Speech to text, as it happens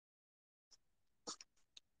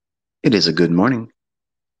It is a good morning.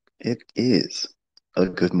 It is a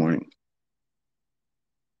good morning.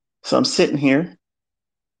 So I'm sitting here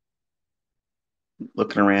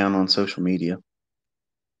looking around on social media,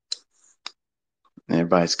 and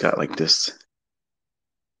everybody's got like this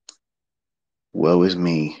woe is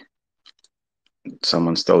me.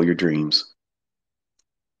 Someone stole your dreams.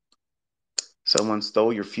 Someone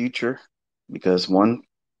stole your future because one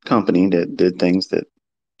company that did things that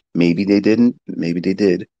maybe they didn't, maybe they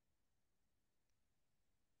did,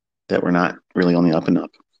 that were not really on the up and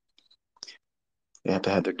up. They have to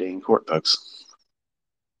have their day in court, folks.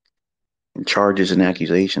 And charges and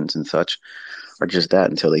accusations and such are just that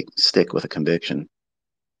until they stick with a conviction.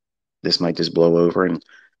 This might just blow over and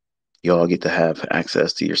you all get to have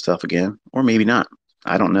access to your stuff again, or maybe not.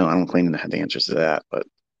 I don't know. I don't claim to have the answers to that. But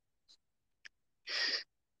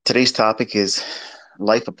today's topic is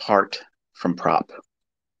life apart from prop.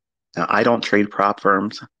 Now, I don't trade prop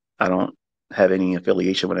firms. I don't have any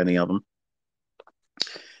affiliation with any of them.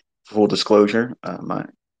 Full disclosure: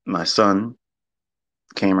 my son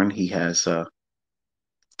Cameron, he has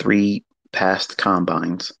three past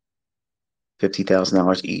combines,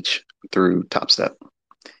 $50,000 each through Top Step,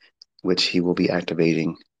 which he will be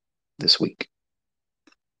activating this week.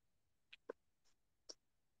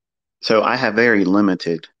 So I have very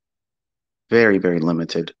limited, very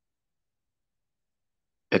limited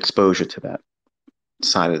exposure to that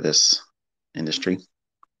side of this industry.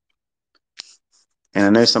 And I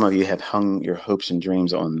know some of you have hung your hopes and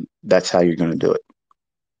dreams on that's how you're going to do it.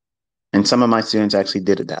 And some of my students actually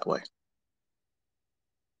did it that way.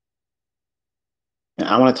 And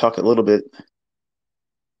I want to talk a little bit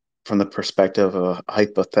from the perspective of a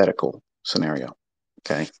hypothetical scenario.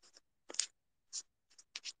 Okay.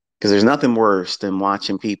 Because there's nothing worse than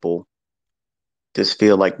watching people just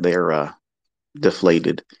feel like they're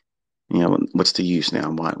deflated. You know, what's the use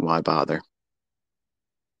now? Why bother?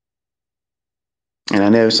 And I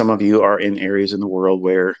know some of you are in areas in the world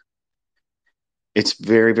where it's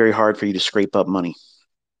very hard for you to scrape up money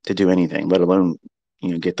to do anything, let alone,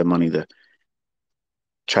 get the money to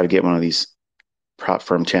try to get one of these prop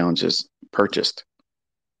firm challenges purchased.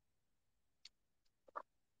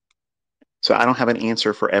 So I don't have an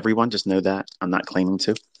answer for everyone. Just know that I'm not claiming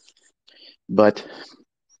to, but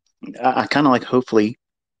I kind of like hopefully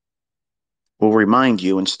will remind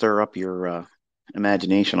you and stir up your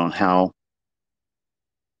imagination on how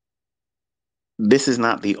this is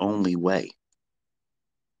not the only way.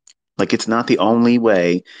 Like it's not the only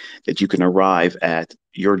way that you can arrive at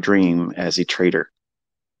your dream as a trader.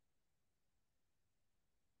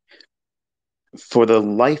 For the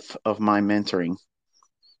life of my mentoring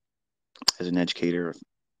as an educator,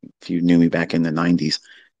 if you knew me back in the 90s,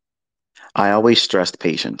 I always stressed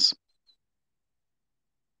patience.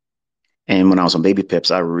 And when I was on baby pips,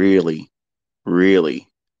 I really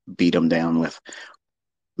beat them down with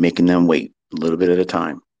making them wait a little bit at a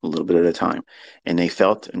time, a little bit at a time. And they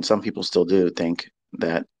felt, and some people still do, think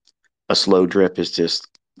that a slow drip is just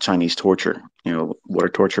Chinese torture, water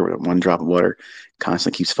torture, where one drop of water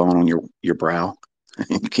constantly keeps falling on your brow.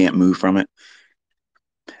 You can't move from it.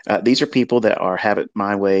 These are people that are have it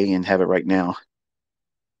my way and have it right now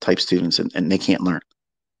type students, and they can't learn,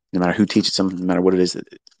 no matter who teaches them, no matter what it is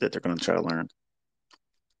that they're going to try to learn.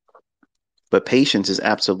 But patience is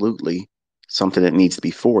absolutely something that needs to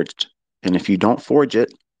be forged. And if you don't forge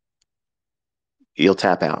it, you'll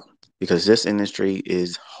tap out because this industry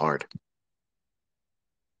is hard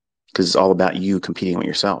because it's all about you competing with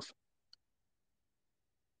yourself.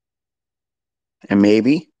 And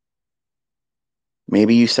maybe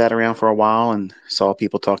you sat around for a while and saw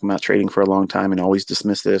people talking about trading for a long time and always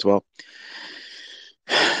dismissed it as well.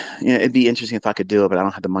 It'd be interesting if I could do it, but I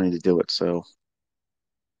don't have the money to do it. So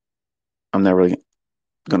I'm not really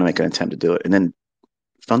going to make an attempt to do it. And then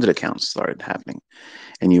funded accounts started happening.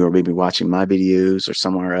 And you were maybe watching my videos or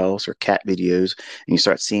somewhere else or cat videos, and you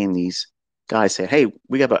start seeing these guys say, "Hey,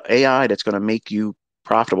 we have an AI that's going to make you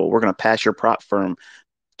profitable. We're going to pass your prop firm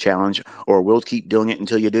challenge, or we'll keep doing it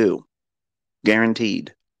until you do,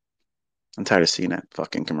 guaranteed." I'm tired of seeing that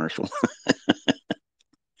fucking commercial.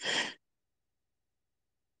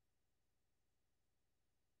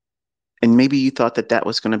 And maybe you thought that that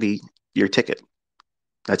was going to be your ticket.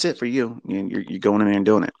 That's it for you. You're going in there and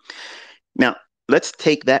doing it. Now, let's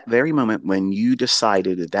take that very moment when you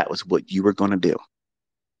decided that that was what you were going to do.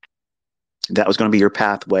 That was going to be your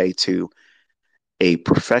pathway to a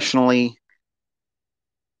professionally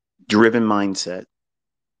driven mindset,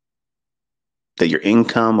 that your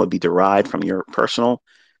income would be derived from your personal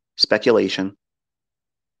speculation,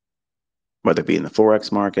 whether it be in the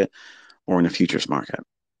Forex market or in the futures market.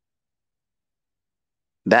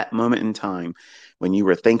 That moment in time when you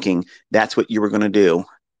were thinking that's what you were going to do,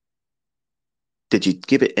 did you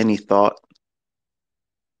give it any thought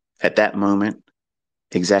at that moment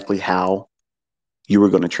exactly how you were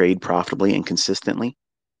going to trade profitably and consistently?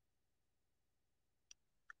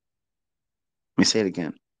 Let me say it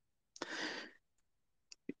again.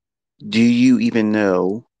 Do you even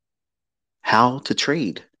know how to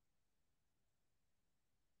trade?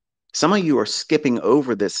 Some of you are skipping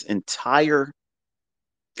over this entire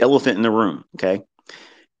elephant in the room, okay?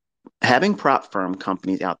 Having prop firm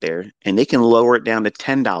companies out there and they can lower it down to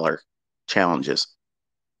 $10 challenges.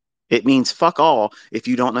 It means fuck all if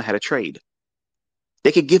you don't know how to trade.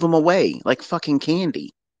 They could give them away like fucking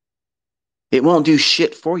candy. It won't do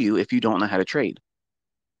shit for you if you don't know how to trade,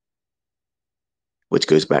 which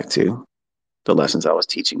goes back to the lessons I was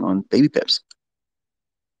teaching on baby pips.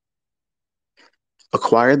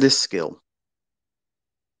 Acquire this skill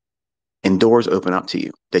and doors open up to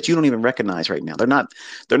you that you don't even recognize right now. They're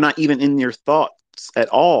not even in your thoughts at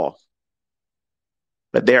all.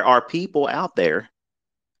 But there are people out there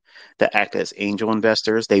that act as angel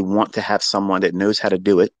investors. They want to have someone that knows how to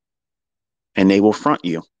do it and they will front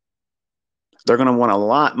you. They're going to want a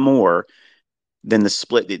lot more than the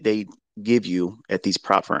split that they give you at these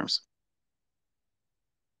prop firms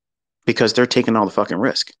because they're taking all the fucking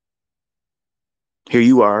risk. Here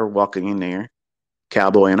you are walking in there,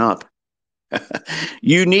 cowboying up.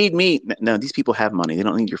 You need me. No, these people have money. They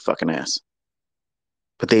don't need your fucking ass,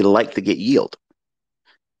 but they like to get yield.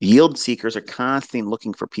 Yield seekers are constantly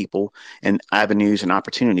looking for people and avenues and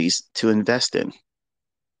opportunities to invest in.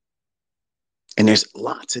 And there's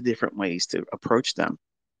lots of different ways to approach them.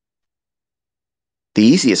 The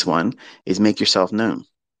easiest one is make yourself known.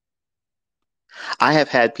 I have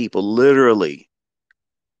had people literally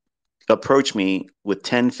approach me with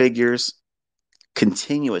 10 figures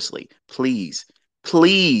continuously. Please,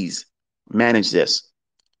 please manage this.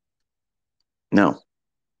 No,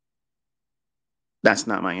 that's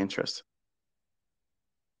not my interest.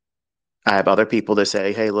 I have other people that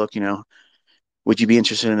say, hey, look, would you be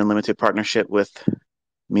interested in a limited partnership with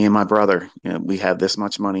me and my brother? We have this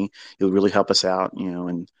much money. It would really help us out,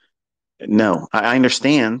 and no, I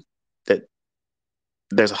understand that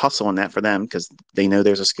there's a hustle in that for them because they know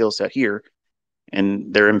there's a skill set here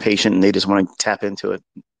and they're impatient and they just want to tap into it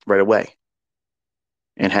right away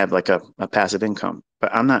and have like a passive income.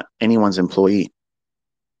 But I'm not anyone's employee.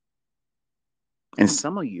 And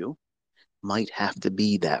some of you might have to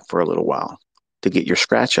be that for a little while to get your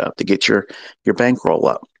scratch up, to get your bankroll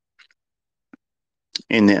up.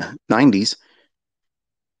 In the 90s,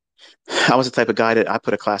 I was the type of guy that I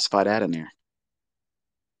put a classified ad in there.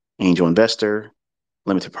 Angel investor,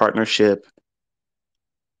 limited partnership,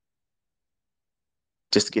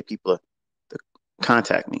 just to get people to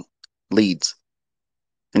contact me, leads.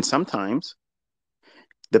 And sometimes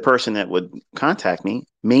the person that would contact me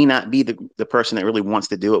may not be the person that really wants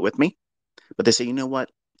to do it with me, but they say, you know what?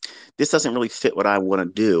 This doesn't really fit what I want to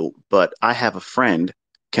do, but I have a friend.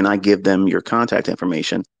 Can I give them your contact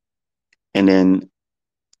information? And then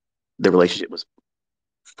the relationship was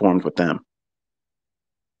formed with them.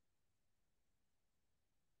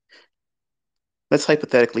 Let's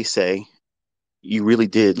hypothetically say you really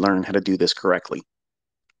did learn how to do this correctly.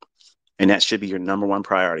 And that should be your number one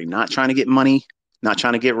priority. Not trying to get money, not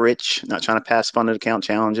trying to get rich, not trying to pass funded account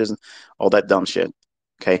challenges and all that dumb shit.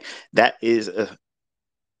 Okay. That is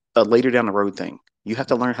a later down the road thing. You have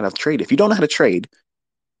to learn how to trade. If you don't know how to trade,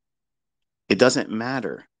 it doesn't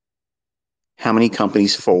matter how many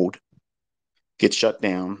companies fold, get shut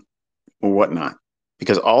down, or whatnot.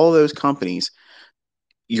 Because all of those companies,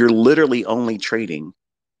 you're literally only trading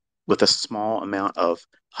with a small amount of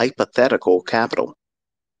hypothetical capital.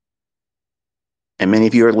 And many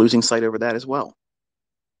of you are losing sight over that as well.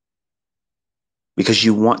 Because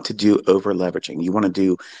you want to do over leveraging. You want to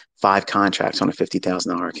do 5 contracts on a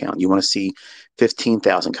 $50,000 account. You want to see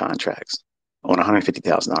 15,000 contracts on a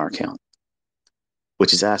 $150,000 account,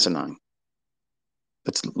 which is asinine.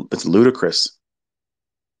 It's ludicrous.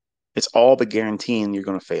 It's all but guaranteeing you're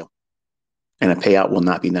going to fail, and a payout will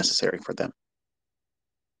not be necessary for them.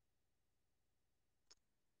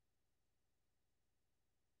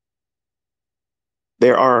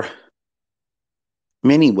 There are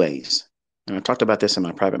many ways, and I talked about this in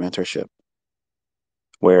my private mentorship,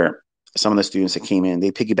 where some of the students that came in, they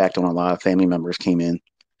piggybacked on a lot of family members came in.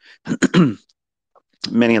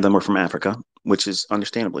 Many of them were from Africa, which is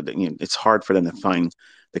understandably, it's hard for them to find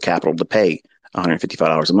the capital to pay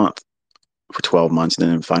 $155 a month for 12 months and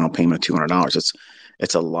then a final payment of $200.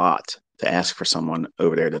 It's a lot to ask for someone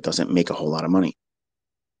over there that doesn't make a whole lot of money.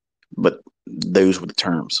 But those were the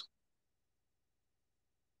terms.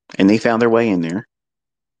 And they found their way in there.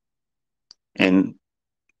 And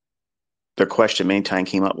their question many times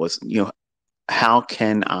came up was, how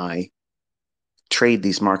can I trade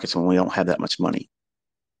these markets when we don't have that much money?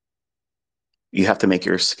 You have to make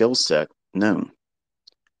your skill set known.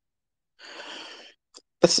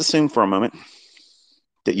 Let's assume for a moment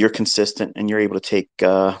that you're consistent and you're able to take,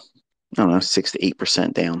 I don't know, 6 to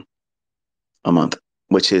 8% down a month,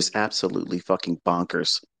 which is absolutely fucking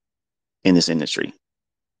bonkers in this industry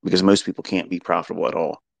because most people can't be profitable at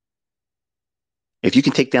all. If you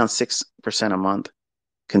can take down 6% a month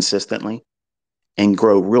consistently and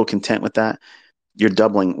grow real content with that, you're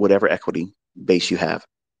doubling whatever equity base you have.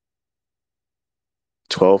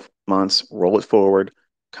 12 months, roll it forward,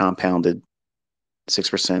 compounded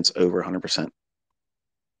 6% is over 100%.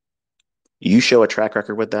 You show a track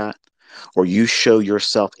record with that, or you show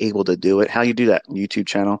yourself able to do it. How you do that? YouTube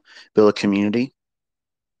channel, build a community.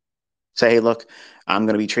 Say, hey, look, I'm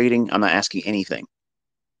going to be trading. I'm not asking anything.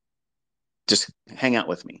 Just hang out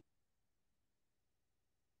with me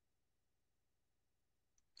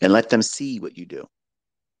and let them see what you do.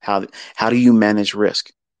 How do you manage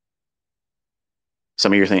risk?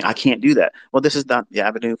 Some of you are thinking, I can't do that. Well, this is not the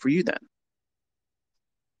avenue for you then.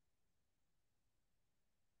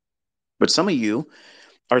 But some of you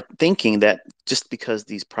are thinking that just because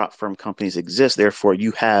these prop firm companies exist, therefore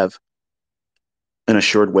you have an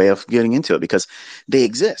assured way of getting into it because they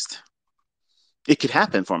exist. It could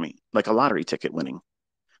happen for me, like a lottery ticket winning.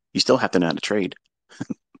 You still have to know how to trade.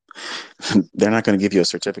 They're not going to give you a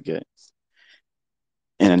certificate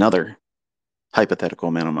and another hypothetical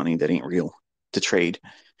amount of money that ain't real to trade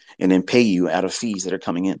and then pay you out of fees that are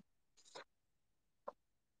coming in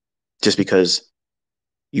just because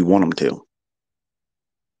you want them to.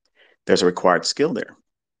 There's a required skill there.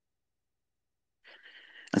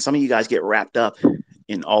 And some of you guys get wrapped up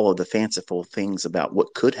in all of the fanciful things about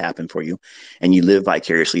what could happen for you, and you live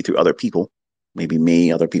vicariously through other people, maybe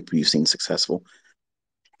me, other people you've seen successful,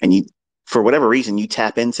 and you, for whatever reason, you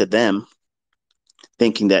tap into them,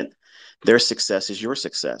 thinking that their success is your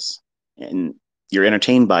success, and you're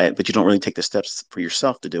entertained by it, but you don't really take the steps for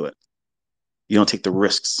yourself to do it. You don't take the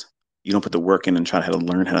risks. You don't put the work in and try to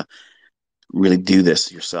learn how to really do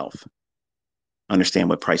this yourself. Understand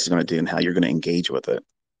what price is going to do and how you're going to engage with it.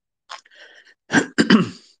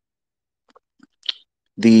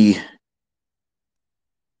 the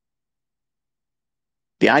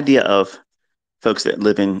the idea of folks that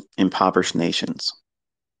live in impoverished nations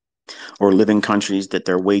or live in countries that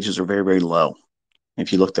their wages are very, very low.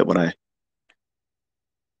 If you looked at what I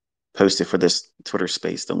posted for this Twitter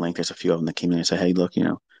space, the link, there's a few of them that came in and said, hey, look,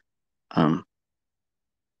 um,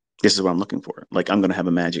 this is what I'm looking for. Like, I'm going to have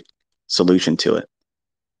a magic solution to it.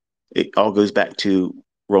 It all goes back to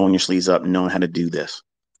rolling your sleeves up and knowing how to do this.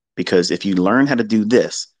 Because if you learn how to do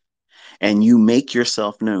this and you make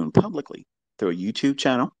yourself known publicly through a YouTube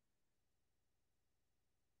channel,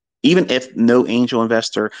 even if no angel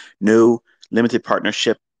investor, no limited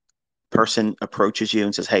partnership person approaches you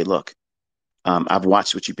and says, hey, look, I've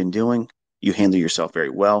watched what you've been doing. You handle yourself very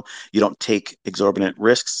well. You don't take exorbitant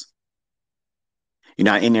risks. You're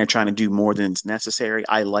not in there trying to do more than is necessary.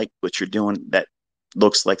 I like what you're doing. That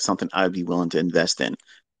looks like something I'd be willing to invest in.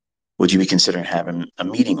 Would you be considering having a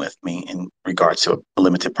meeting with me in regards to a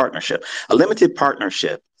limited partnership? A limited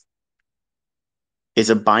partnership is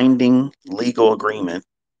a binding legal agreement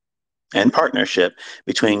and partnership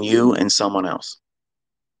between you and someone else.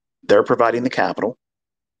 They're providing the capital.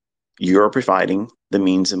 You're providing the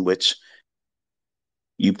means in which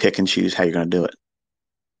you pick and choose how you're going to do it.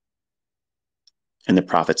 And the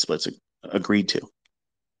profit splits agreed to.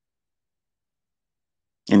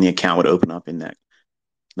 And the account would open up in that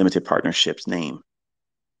limited partnership's name.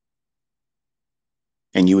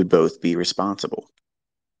 And you would both be responsible.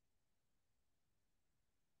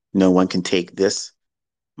 No one can take this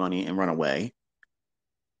money and run away.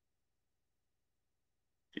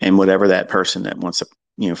 And whatever that person that wants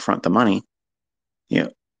to, front the money,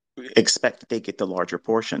 expect that they get the larger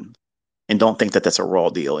portion. And don't think that that's a raw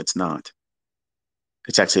deal. It's not.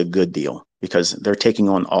 It's actually a good deal because they're taking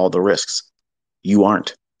on all the risks. You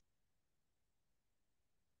aren't.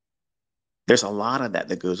 There's a lot of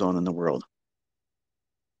that goes on in the world.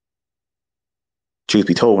 Truth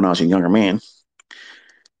be told, when I was a younger man,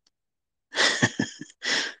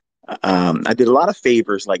 I did a lot of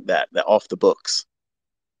favors like that off the books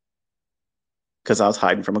because I was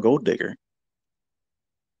hiding from a gold digger.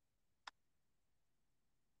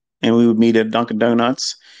 And we would meet at Dunkin'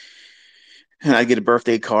 Donuts, and I'd get a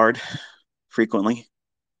birthday card frequently,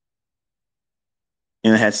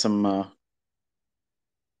 and it had some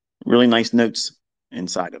really nice notes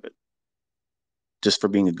inside of it. just for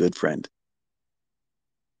being a good friend.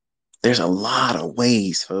 There's a lot of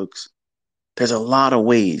ways, folks. There's a lot of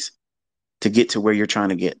ways to get to where you're trying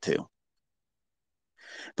to get to.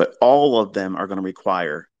 But all of them are going to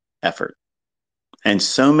require effort. And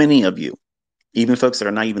so many of you, even folks that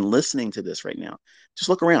are not even listening to this right now, just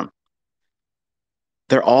look around.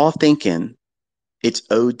 They're all thinking it's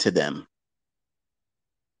owed to them.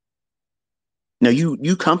 Now,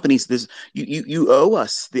 you companies, you owe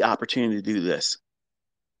us the opportunity to do this.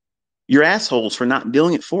 You're assholes for not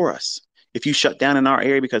doing it for us. If you shut down in our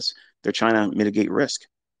area because they're trying to mitigate risk,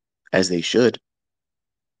 as they should,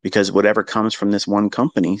 because whatever comes from this one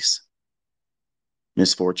company's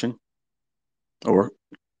misfortune or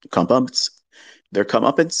comeuppance, their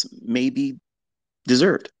comeuppance may be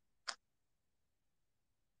deserved.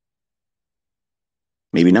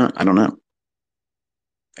 Maybe not. I don't know.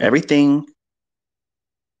 Everything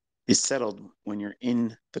is settled when you're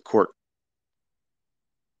in the court.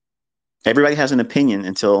 Everybody has an opinion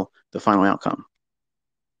until the final outcome.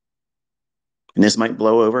 And this might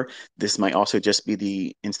blow over. This might also just be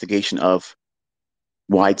the instigation of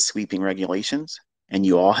wide sweeping regulations, and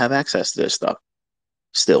you all have access to this stuff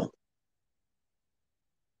still.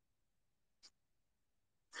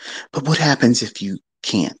 But what happens if you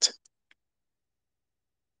can't?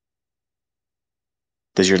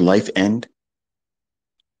 Does your life end?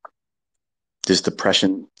 Does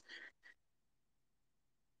depression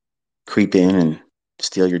creep in and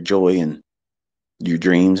steal your joy and your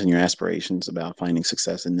dreams and your aspirations about finding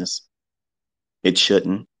success in this? It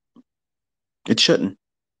shouldn't. It shouldn't.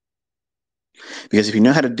 Because if you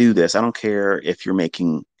know how to do this, I don't care if you're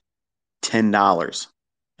making $10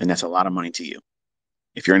 and that's a lot of money to you.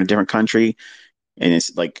 If you're in a different country and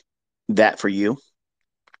it's like that for you,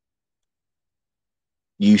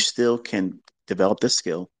 you still can develop this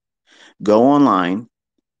skill. Go online.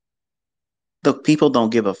 Look, people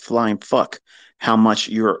don't give a flying fuck how much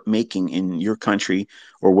you're making in your country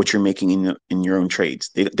or what you're making in your own trades.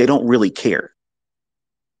 They don't really care.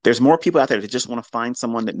 There's more people out there that just want to find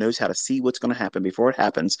someone that knows how to see what's going to happen before it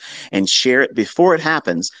happens and share it before it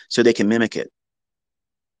happens so they can mimic it.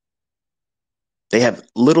 They have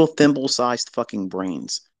little thimble-sized fucking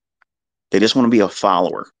brains. They just want to be a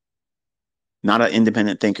follower, not an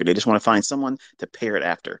independent thinker. They just want to find someone to pair it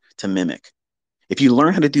after, to mimic. If you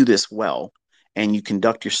learn how to do this well and you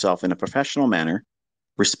conduct yourself in a professional manner,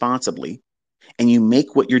 responsibly, and you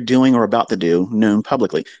make what you're doing or about to do known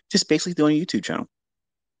publicly, just basically doing a YouTube channel,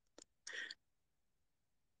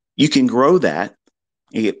 you can grow that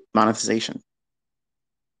and get monetization.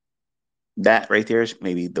 That right there is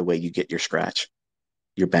maybe the way you get your scratch,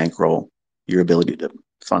 your bankroll, your ability to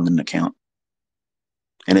fund an account.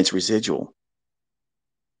 And it's residual.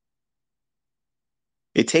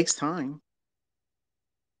 It takes time.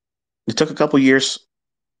 It took a couple years,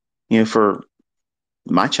 for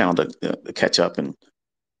my channel to catch up and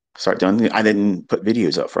start doing it. I didn't put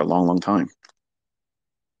videos up for a long, long time.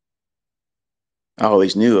 I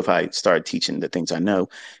always knew if I started teaching the things I know,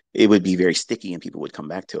 it would be very sticky and people would come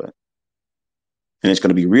back to it. And it's going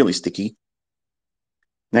to be really sticky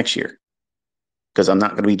next year because I'm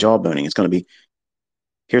not going to be jawboning. It's going to be,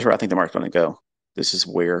 here's where I think the market's going to go. This is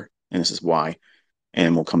where, and this is why.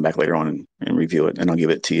 And we'll come back later on and review it. And I'll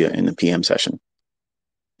give it to you in the PM session.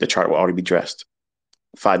 The chart will already be dressed.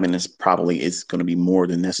 5 minutes probably is going to be more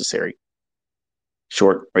than necessary.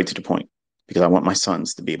 Short, right to the point, because I want my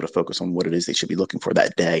sons to be able to focus on what it is they should be looking for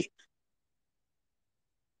that day.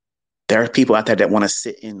 There are people out there that want to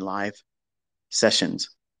sit in live sessions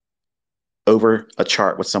over a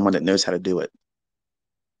chart with someone that knows how to do it.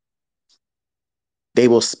 They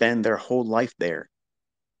will spend their whole life there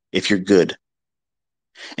if you're good.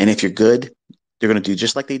 And if you're good, they're going to do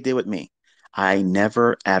just like they did with me. I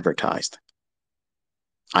never advertised.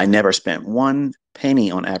 I never spent one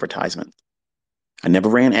penny on advertisement. I never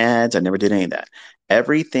ran ads. I never did any of that.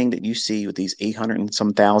 Everything that you see with these 800 and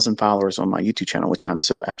some thousand followers on my YouTube channel, which I'm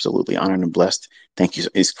so absolutely honored and blessed. Thank you.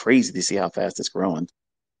 It's crazy to see how fast it's growing.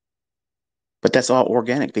 But that's all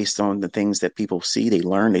organic based on the things that people see, they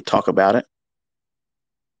learn, they talk about it.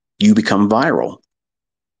 You become viral.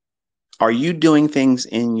 Are you doing things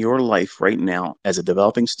in your life right now as a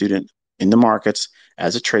developing student in the markets,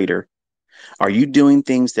 as a trader? Are you doing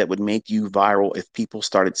things that would make you viral if people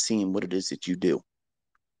started seeing what it is that you do?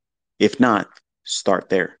 If not, start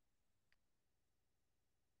there.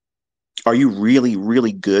 Are you really,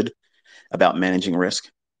 really good about managing risk?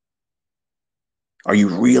 Are you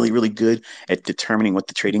really, really good at determining what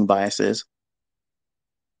the trading bias is?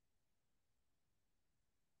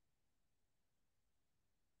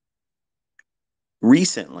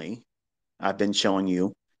 Recently, I've been showing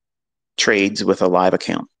you trades with a live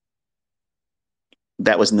account.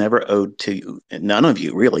 That was never owed to you, none of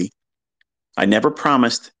you really. I never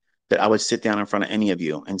promised that I would sit down in front of any of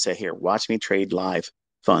you and say, here, watch me trade live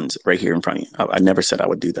funds right here in front of you. I never said I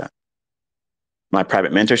would do that. My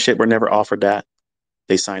private mentorship were never offered that.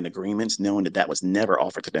 They signed agreements knowing that that was never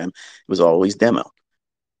offered to them. It was always demo.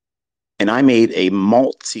 And I made a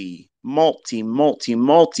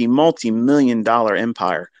multi-million-dollar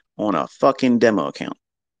empire on a fucking demo account.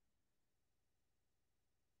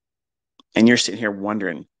 And you're sitting here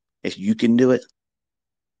wondering if you can do it.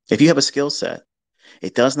 If you have a skill set,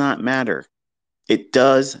 it does not matter. It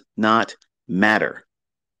does not matter.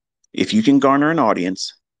 If you can garner an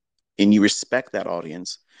audience and you respect that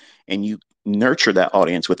audience and you nurture that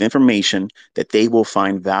audience with information that they will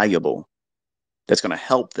find valuable, that's going to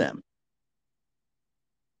help them,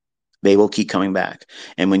 they will keep coming back.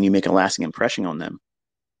 And when you make a lasting impression on them,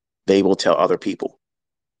 they will tell other people.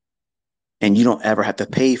 And you don't ever have to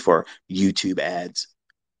pay for YouTube ads,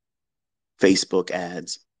 Facebook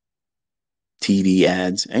ads, TV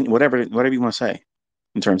ads, and whatever you want to say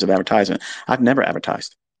in terms of advertisement. I've never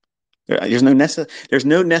advertised. There's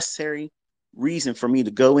no necessary reason for me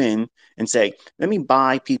to go in and say, let me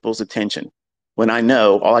buy people's attention when I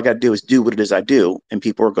know all I got to do is do what it is I do, and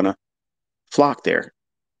people are going to flock there.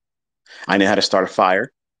 I know how to start a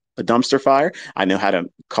fire, a dumpster fire. I know how to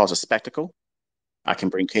cause a spectacle. I can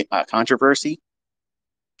bring controversy.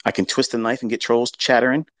 I can twist a knife and get trolls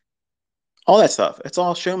chattering. All that stuff. It's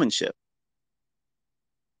all showmanship.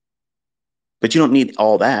 But you don't need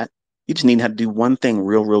all that. You just need how to do one thing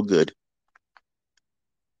real, real good.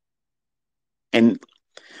 And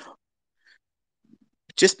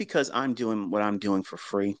just because I'm doing what I'm doing for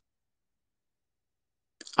free,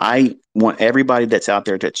 I want everybody that's out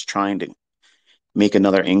there that's trying to make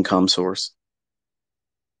another income source,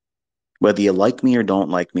 whether you like me or don't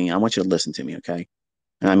like me, I want you to listen to me, okay?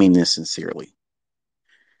 And I mean this sincerely.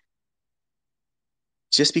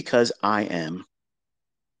 Just because I am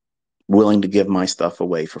willing to give my stuff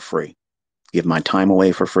away for free, give my time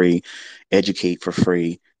away for free, educate for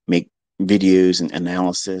free, make videos and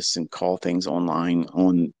analysis and call things online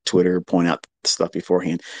on Twitter, point out stuff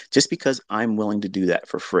beforehand, just because I'm willing to do that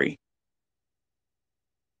for free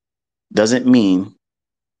doesn't mean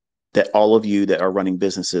that all of you that are running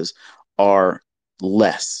businesses are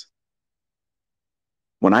less.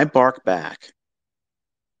 When I bark back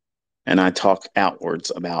and I talk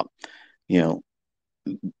outwards about, you know,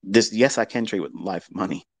 this, yes, I can trade with live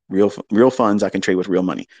money, real funds. I can trade with real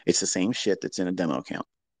money. It's the same shit that's in a demo account.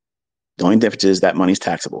 The only difference is that money's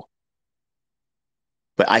taxable.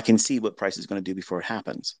 But I can see what price is going to do before it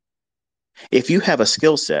happens. If you have a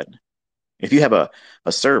skill set, if you have a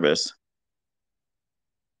service,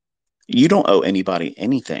 you don't owe anybody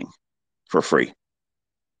anything for free.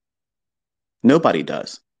 Nobody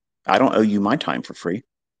does. I don't owe you my time for free.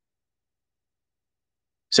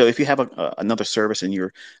 So if you have another service and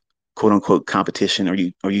you're quote unquote competition,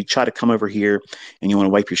 or you try to come over here and you want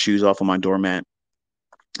to wipe your shoes off on my doormat,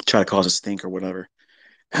 try to cause a stink or whatever,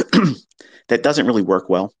 that doesn't really work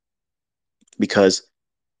well, because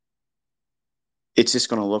it's just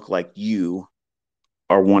going to look like you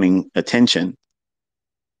are wanting attention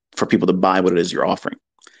for people to buy what it is you're offering.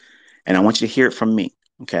 And I want you to hear it from me.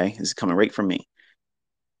 Okay. This is coming right from me.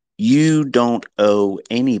 You don't owe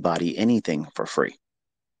anybody anything for free.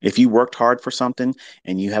 If you worked hard for something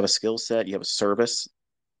and you have a skill set, you have a service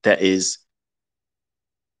that is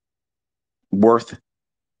worth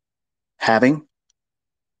having,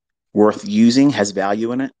 worth using, has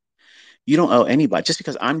value in it, you don't owe anybody. Just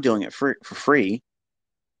because I'm doing it for free,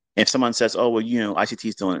 if someone says, oh, well, ICT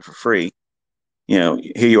is doing it for free, here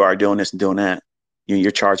you are doing this and doing that,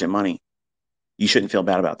 you're charging money. You shouldn't feel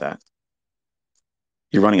bad about that.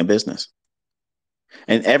 You're running a business.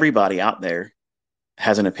 And everybody out there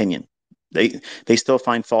has an opinion. They still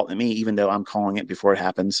find fault in me, even though I'm calling it before it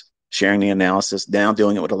happens, sharing the analysis, now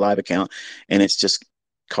doing it with a live account, and it's just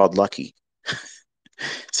called lucky.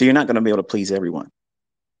 So you're not going to be able to please everyone.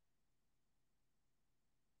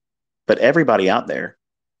 But everybody out there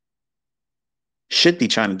should be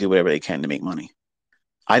trying to do whatever they can to make money.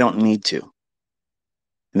 I don't need to.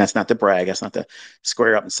 And that's not to brag. That's not to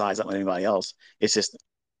square up and size up with anybody else. It's just,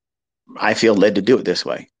 I feel led to do it this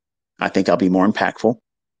way. I think I'll be more impactful.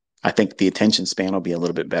 I think the attention span will be a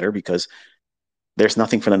little bit better because there's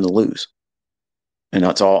nothing for them to lose. And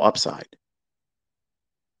it's all upside.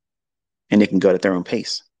 And they can go at their own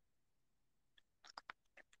pace.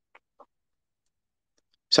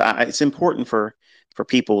 So it's important for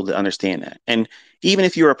people to understand that. And even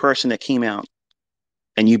if you're a person that came out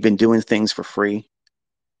and you've been doing things for free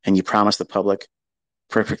and you promise the public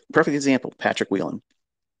Perfect example, Patrick Whelan.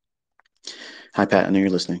 Hi, Pat. I know you're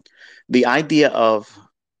listening. The idea of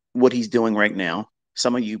what he's doing right now,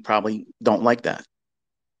 some of you probably don't like that.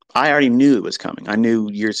 I already knew it was coming. I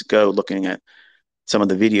knew years ago looking at some of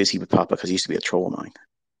the videos he would pop up because he used to be a troll of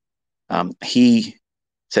mine. He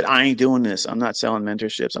said, I ain't doing this. I'm not selling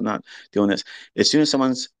mentorships. I'm not doing this. As soon as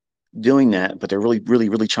someone's doing that, but they're really, really,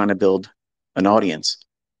 really trying to build an audience,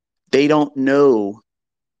 they don't know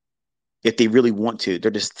if they really want to.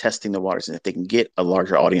 They're just testing the waters. And if they can get a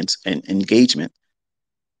larger audience and engagement,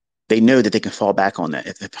 they know that they can fall back on that.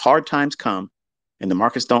 If hard times come and the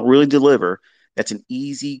markets don't really deliver, that's an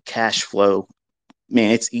easy cash flow.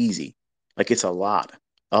 Man, it's easy. Like it's a lot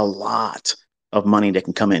of money that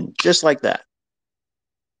can come in just like that.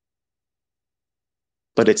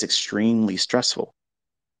 But it's extremely stressful.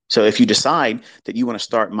 So if you decide that you want to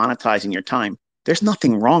start monetizing your time, there's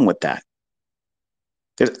nothing wrong with that.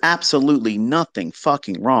 There's absolutely nothing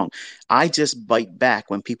fucking wrong. I just bite back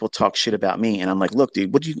when people talk shit about me, and I'm like, look,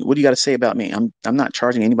 dude, what do you got to say about me? I'm not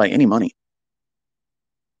charging anybody any money,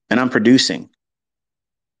 and I'm producing.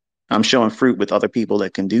 I'm showing fruit with other people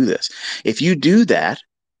that can do this. If you do that,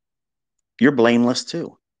 you're blameless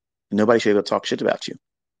too. Nobody should be able to talk shit about you.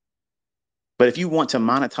 But if you want to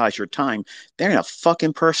monetize your time, there ain't a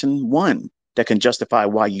fucking person one that can justify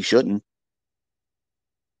why you shouldn't.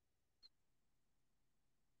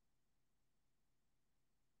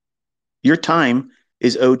 Your time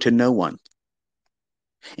is owed to no one.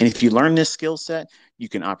 And if you learn this skill set, you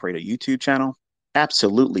can operate a YouTube channel.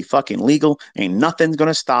 Absolutely fucking legal. Ain't nothing's going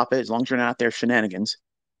to stop it as long as you're not out there shenanigans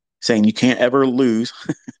saying you can't ever lose.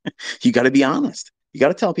 You got to be honest. You got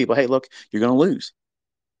to tell people, hey, look, you're going to lose.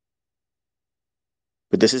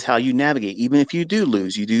 But this is how you navigate. Even if you do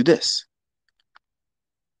lose, you do this.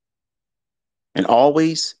 And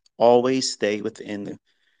always stay within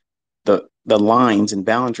the lines and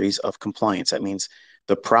boundaries of compliance. That means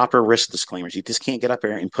the proper risk disclaimers. You just can't get up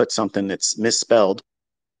there and put something that's misspelled.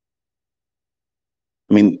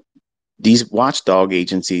 I mean, these watchdog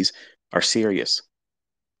agencies are serious.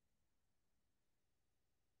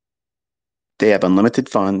 They have unlimited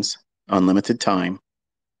funds, unlimited time,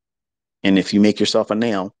 and if you make yourself a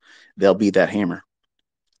nail, they'll be that hammer.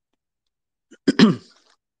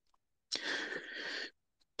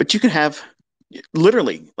 But you can have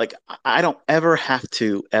literally, like, I don't ever have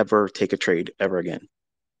to ever take a trade ever again.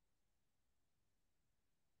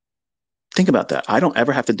 Think about that. I don't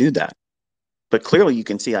ever have to do that. But clearly you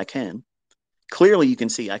can see I can. Clearly you can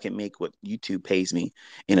see I can make what YouTube pays me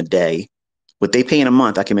in a day. What they pay in a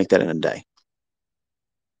month, I can make that in a day.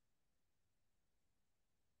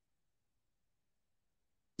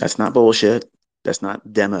 That's not bullshit. That's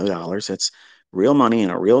not demo dollars. That's real money in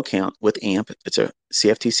a real account with AMP. It's a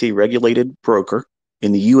CFTC regulated broker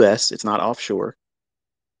in the US. It's not offshore.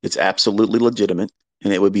 It's absolutely legitimate.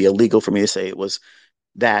 And it would be illegal for me to say it was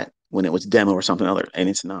that when it was demo or something other. And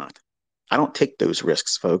it's not. I don't take those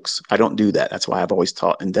risks, folks. I don't do that. That's why I've always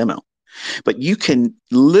taught in demo. But you can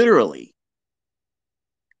literally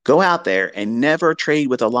go out there and never trade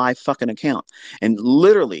with a live fucking account and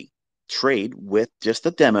literally trade with just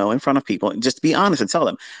a demo in front of people and just be honest and tell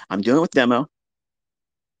them, I'm doing it with demo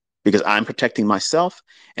because I'm protecting myself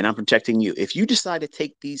and I'm protecting you. If you decide to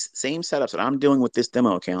take these same setups that I'm doing with this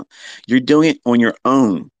demo account, you're doing it on your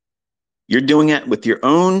own. You're doing it with your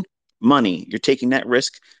own money. You're taking that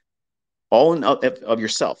risk all of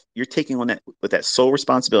yourself. You're taking on that with that sole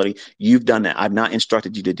responsibility. You've done that. I've not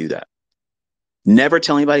instructed you to do that. Never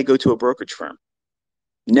tell anybody to go to a brokerage firm.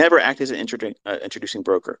 Never act as an introducing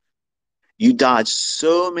broker. You dodge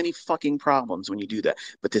so many fucking problems when you do that.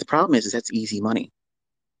 But the problem is that's easy money.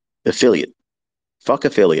 Affiliate. Fuck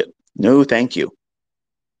affiliate. No, thank you.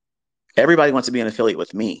 Everybody wants to be an affiliate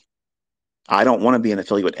with me. I don't want to be an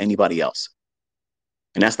affiliate with anybody else.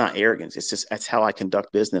 And that's not arrogance. It's just that's how I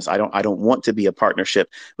conduct business. I don't want to be a partnership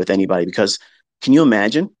with anybody because can you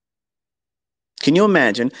imagine? Can you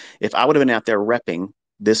imagine if I would have been out there repping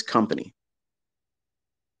this company?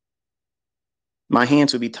 My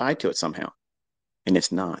hands would be tied to it somehow. And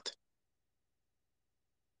it's not.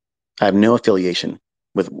 I have no affiliation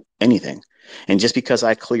with anything. And just because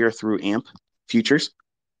I clear through AMP futures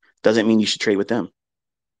doesn't mean you should trade with them.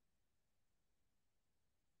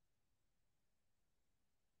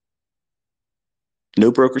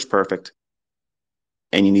 No broker's perfect.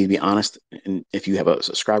 And you need to be honest. And if you have a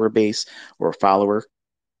subscriber base or a follower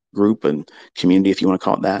group and community, if you want to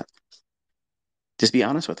call it that, just be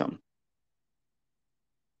honest with them.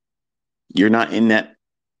 You're not in that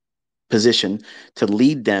position to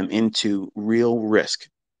lead them into real risk.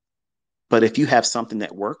 But if you have something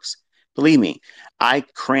that works, Believe me, I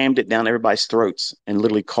crammed it down everybody's throats and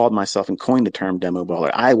literally called myself and coined the term demo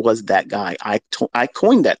baller. I was that guy. I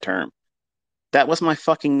coined that term. That was my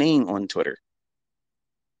fucking name on Twitter.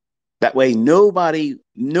 That way, nobody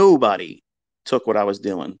took what I was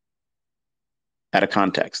doing out of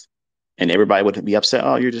context. And everybody would be upset.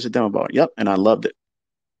 Oh, you're just a demo baller. Yep. And I loved it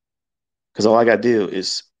because all I got to do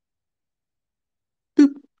is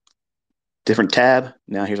boop, different tab.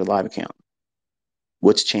 Now here's a live account.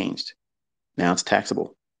 What's changed? Now it's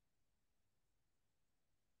taxable.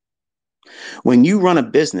 When you run a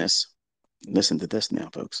business, listen to this now,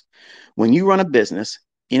 folks. When you run a business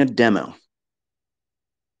in a demo,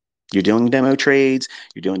 you're doing demo trades,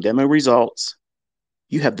 you're doing demo results,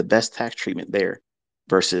 you have the best tax treatment there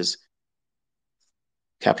versus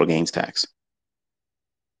capital gains tax.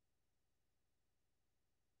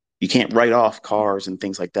 You can't write off cars and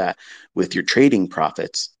things like that with your trading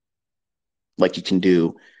profits like you can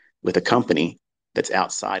do with a company that's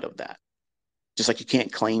outside of that. Just like you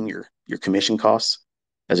can't claim your commission costs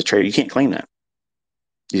as a trader, you can't claim that.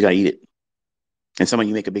 You got to eat it. And some of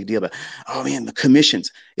you make a big deal about, oh man, the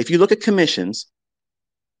commissions. If you look at commissions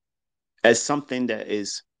as something that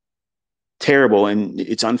is terrible and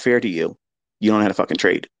it's unfair to you, you don't know how to fucking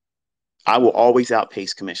trade. I will always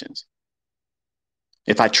outpace commissions.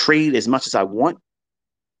 If I trade as much as I want,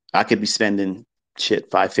 I could be spending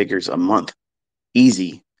shit 5 figures a month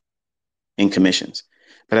easy in commissions.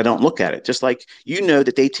 But I don't look at it. Just like you know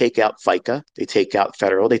that they take out FICA, they take out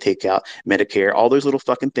federal, they take out Medicare, all those little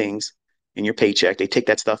fucking things in your paycheck, they take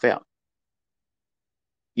that stuff out.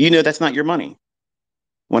 You know that's not your money.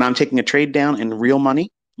 When I'm taking a trade down in real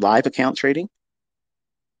money, live account trading,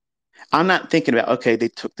 I'm not thinking about, okay, they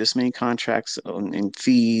took this many contracts in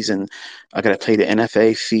fees and I got to pay the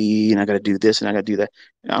NFA fee and I got to do this and I got to do that.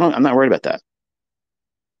 I'm not worried about that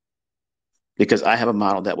because I have a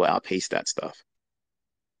model that will outpace that stuff.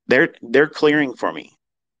 They're clearing for me.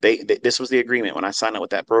 This was the agreement when I signed up with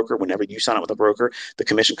that broker. Whenever you sign up with a broker, the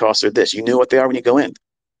commission costs are this. You know what they are when you go in.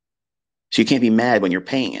 So you can't be mad when you're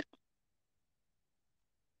paying it.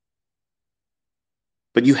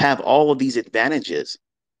 But you have all of these advantages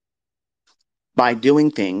by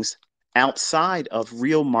doing things outside of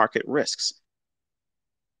real market risks.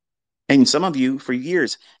 And some of you for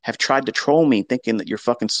years have tried to troll me thinking that you're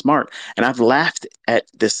fucking smart. And I've laughed at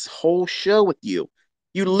this whole show with you.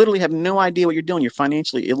 You literally have no idea what you're doing. You're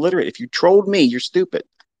financially illiterate. If you trolled me, you're stupid.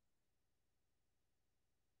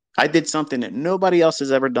 I did something that nobody else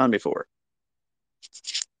has ever done before.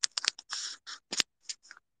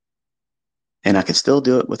 And I can still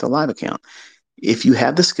do it with a live account. If you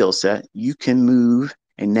have the skill set, you can move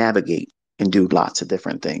and navigate and do lots of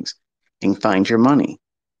different things and find your money.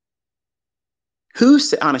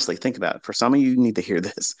 Honestly, think about it. For some of you, you need to hear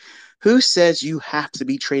this. Who says you have to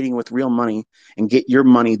be trading with real money and get your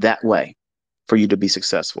money that way for you to be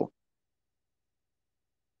successful?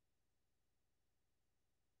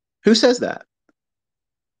 Who says that?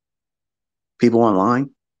 People online?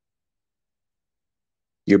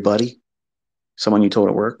 Your buddy? Someone you told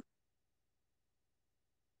at work?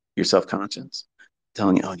 Your self-conscious?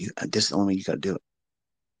 Telling you, oh, this is the only way you got to do it.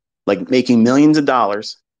 Like making millions of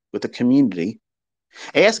dollars with a community.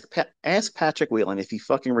 Ask Patrick Whelan if he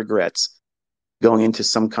fucking regrets going into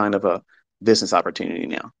some kind of a business opportunity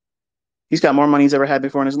now. He's got more money he's ever had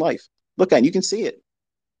before in his life. Look at it, you can see it.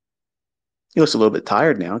 He looks a little bit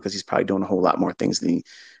tired now because he's probably doing a whole lot more things than he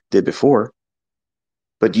did before.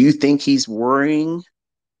 But do you think he's worrying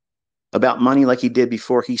about money like he did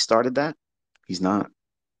before he started that? He's not.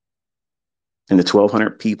 And the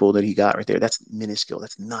 1,200 people that he got right there, that's minuscule.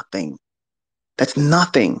 That's nothing. That's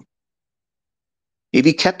nothing. If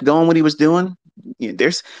he kept going what he was doing, you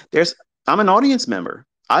know, I'm an audience member.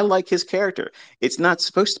 I like his character. It's not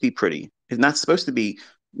supposed to be pretty. It's not supposed to be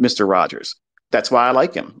Mr. Rogers. That's why I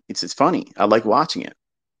like him. It's funny. I like watching it.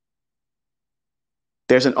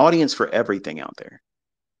 There's an audience for everything out there.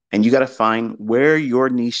 And you got to find where your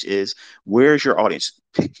niche is. Where's your audience?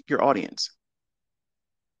 Pick your audience.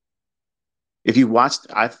 If you watched,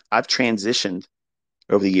 I've transitioned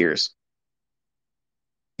over the years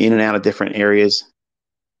in and out of different areas,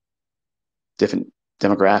 different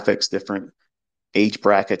demographics, different age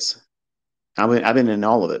brackets. I've been in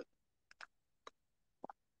all of it.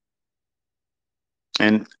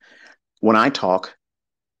 And when I try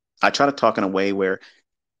to talk in a way where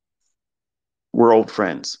we're old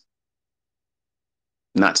friends,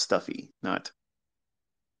 not stuffy, not,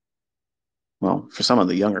 well, for some of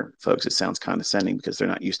the younger folks, it sounds condescending because they're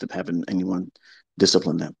not used to having anyone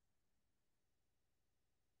discipline them.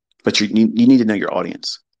 But you need to know your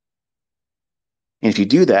audience. And if you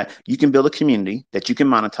do that, you can build a community that you can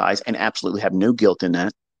monetize and absolutely have no guilt in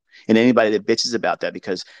that. And anybody that bitches about that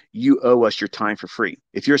because you owe us your time for free.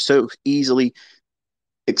 If you're so easily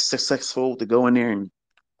successful to go in there and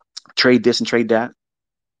trade this and trade that,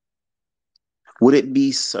 would it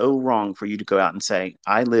be so wrong for you to go out and say,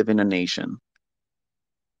 I live in a nation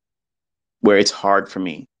where it's hard for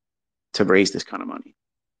me to raise this kind of money?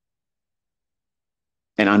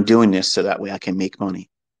 And I'm doing this so that way I can make money.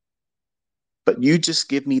 But you just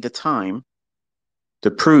give me the time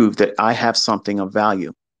to prove that I have something of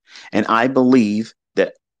value. And I believe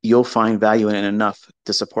that you'll find value in it enough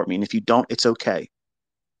to support me. And if you don't, it's okay.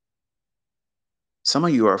 Some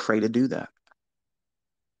of you are afraid to do that.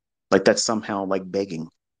 Like that's somehow like begging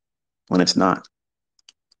when it's not.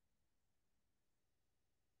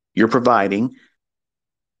 You're providing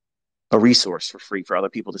a resource for free for other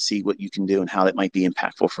people to see what you can do and how it might be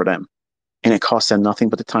impactful for them. And it costs them nothing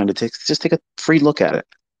but the time to just take a free look at it.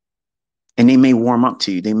 And they may warm up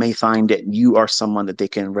to you. They may find that you are someone that they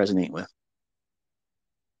can resonate with.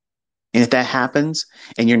 And if that happens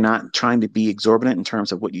and you're not trying to be exorbitant in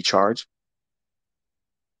terms of what you charge,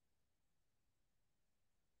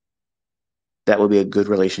 that will be a good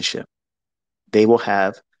relationship. They will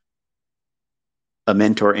have a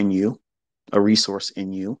mentor in you, a resource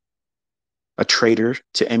in you, a trader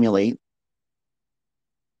to emulate,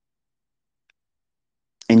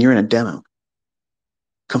 and you're in a demo,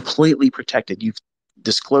 completely protected. You've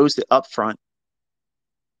disclosed it up front.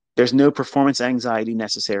 There's no performance anxiety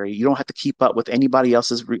necessary. You don't have to keep up with anybody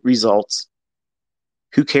else's results.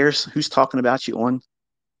 Who cares who's talking about you on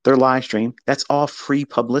their live stream? That's all free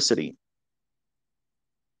publicity.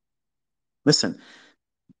 Listen,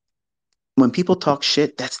 when people talk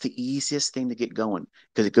shit, that's the easiest thing to get going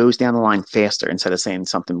because it goes down the line faster instead of saying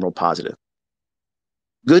something real positive.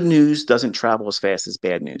 Good news doesn't travel as fast as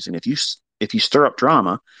bad news. And if you stir up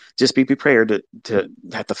drama, just be prepared to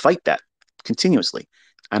have to fight that continuously.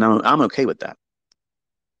 And I'm okay with that.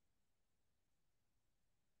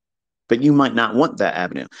 But you might not want that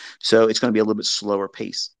avenue. So it's going to be a little bit slower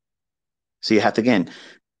pace. So you have to, again,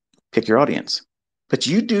 pick your audience. But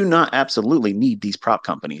you do not absolutely need these prop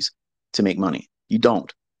companies to make money. You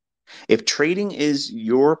don't. If trading is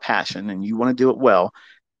your passion and you want to do it well,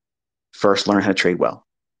 first learn how to trade well.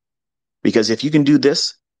 Because if you can do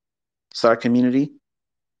this, start a community,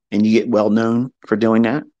 and you get well known for doing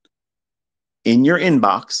that, in your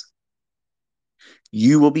inbox,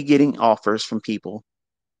 you will be getting offers from people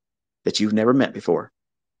that you've never met before.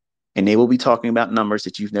 And they will be talking about numbers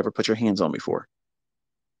that you've never put your hands on before.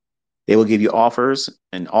 They will give you offers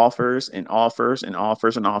and offers and offers and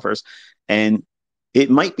offers and offers. And it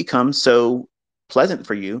might become so pleasant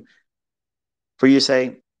for you to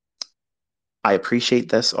say, I appreciate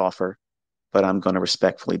this offer, but I'm going to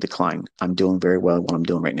respectfully decline. I'm doing very well what I'm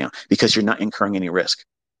doing right now because you're not incurring any risk.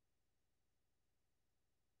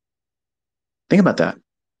 Think about that.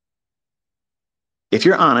 If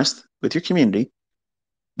you're honest with your community,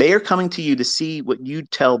 they are coming to you to see what you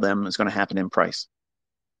tell them is going to happen in price.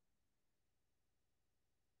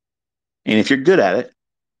 And if you're good at it,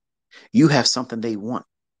 you have something they want.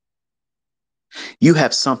 You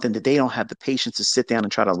have something that they don't have the patience to sit down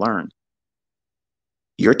and try to learn.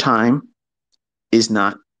 Your time is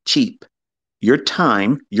not cheap. Your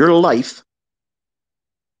time, your life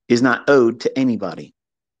is not owed to anybody.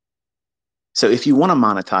 So if you want to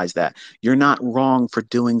monetize that, you're not wrong for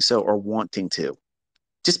doing so or wanting to.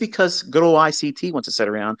 Just because good old ICT wants to sit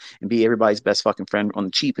around and be everybody's best fucking friend on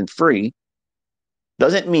the cheap and free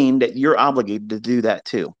doesn't mean that you're obligated to do that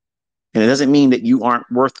too. And it doesn't mean that you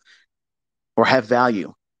aren't worth or have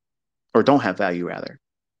value or don't have value rather.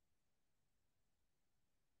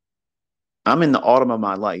 I'm in the autumn of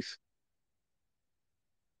my life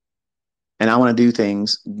and I want to do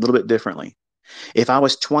things a little bit differently. If I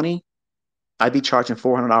was 20, I'd be charging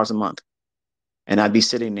 $400 a month and I'd be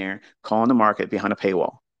sitting there calling the market behind a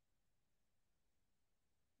paywall.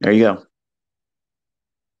 There you go.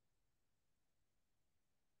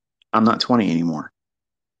 I'm not 20 anymore.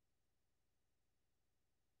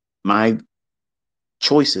 My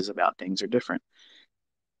choices about things are different.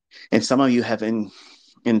 And some of you have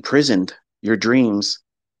imprisoned your dreams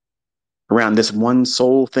around this one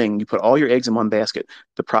sole thing. You put all your eggs in one basket.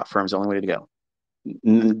 The prop firm is the only way to go.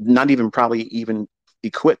 Not even probably even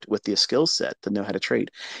equipped with the skill set to know how to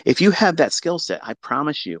trade. If you have that skill set, I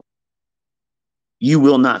promise you, you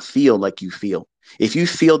will not feel like you feel. If you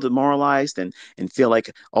feel demoralized and feel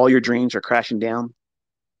like all your dreams are crashing down,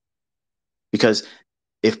 because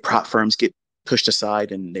if prop firms get pushed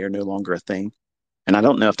aside and they're no longer a thing, and I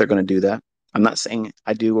don't know if they're going to do that. I'm not saying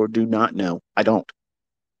I do or do not know. I don't.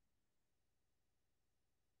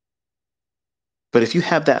 But if you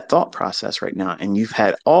have that thought process right now and you've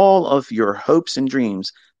had all of your hopes and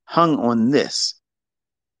dreams hung on this,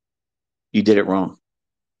 you did it wrong.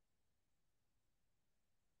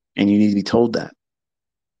 And you need to be told that.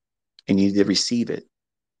 And you need to receive it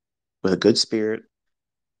with a good spirit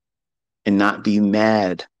and not be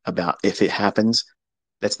mad about if it happens.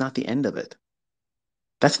 That's not the end of it.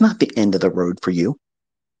 That's not the end of the road for you.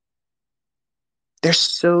 There's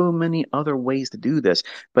so many other ways to do this,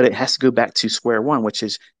 but it has to go back to square one, which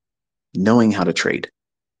is knowing how to trade.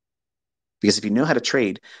 Because if you know how to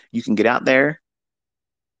trade, you can get out there,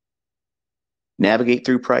 navigate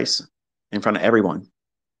through price in front of everyone,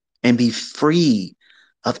 and be free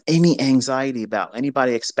of any anxiety about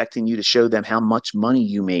anybody expecting you to show them how much money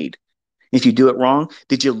you made. If you do it wrong,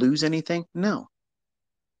 did you lose anything? No.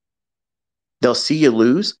 They'll see you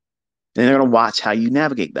lose, and they're going to watch how you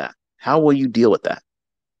navigate that. How will you deal with that?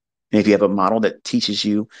 And if you have a model that teaches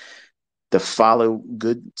you to follow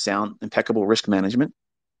good, sound, impeccable risk management,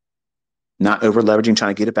 not over leveraging,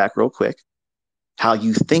 trying to get it back real quick, how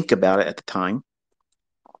you think about it at the time,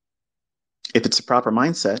 if it's a proper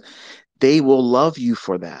mindset, they will love you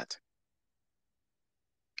for that.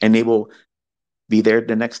 And they will be there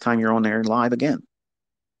the next time you're on there live again.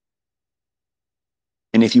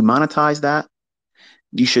 And if you monetize that,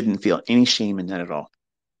 you shouldn't feel any shame in that at all.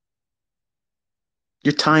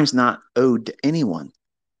 Your time's not owed to anyone.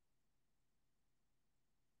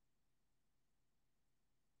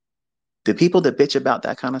 The people that bitch about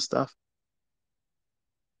that kind of stuff,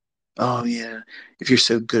 oh yeah, if you're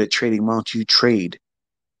so good at trading, why don't you trade?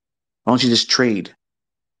 Why don't you just trade?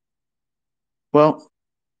 Well,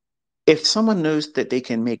 if someone knows that they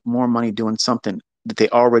can make more money doing something that they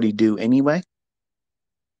already do anyway,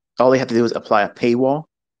 all they have to do is apply a paywall.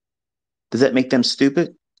 Does that make them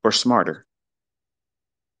stupid or smarter?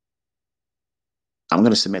 I'm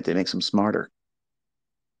going to submit that it makes them smarter.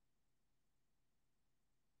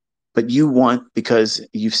 But you want, because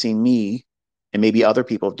you've seen me and maybe other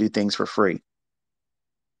people do things for free.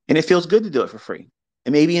 And it feels good to do it for free.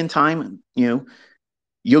 And maybe in time,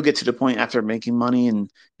 you'll get to the point after making money and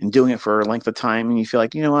doing it for a length of time and you feel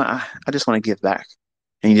like, you know what, I just want to give back.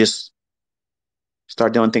 And you just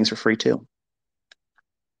start doing things for free too.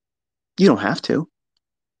 You don't have to.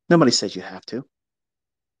 Nobody says you have to.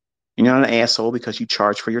 You're not an asshole because you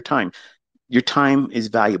charge for your time. Your time is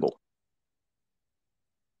valuable.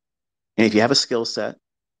 And if you have a skill set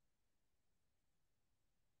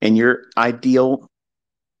and your ideal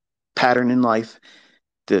pattern in life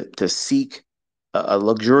to seek a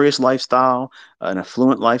luxurious lifestyle, an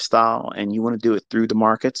affluent lifestyle, and you want to do it through the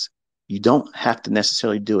markets, you don't have to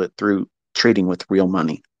necessarily do it through trading with real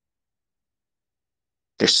money.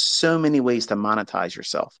 There's so many ways to monetize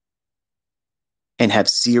yourself and have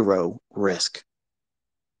zero risk.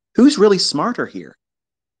 Who's really smarter here?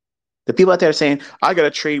 The people out there saying, I got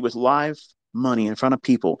to trade with live money in front of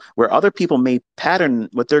people where other people may pattern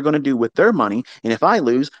what they're going to do with their money. And if I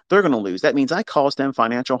lose, they're going to lose. That means I caused them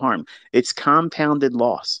financial harm. It's compounded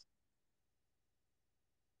loss.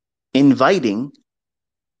 Inviting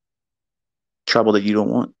trouble that you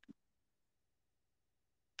don't want.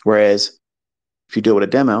 Whereas if you do it with a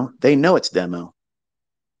demo, they know it's demo.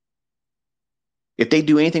 If they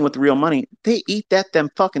do anything with the real money, they eat that them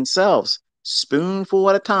fucking selves. Spoonful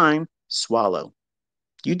at a time, swallow.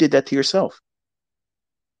 You did that to yourself.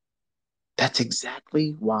 That's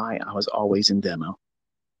exactly why I was always in demo.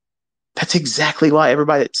 That's exactly why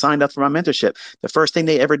everybody that signed up for my mentorship, the first thing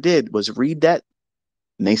they ever did was read that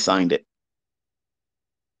and they signed it.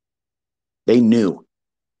 They knew.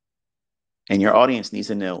 And your audience needs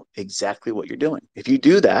to know exactly what you're doing. If you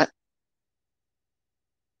do that,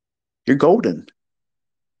 you're golden.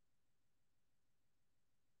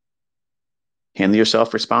 Handle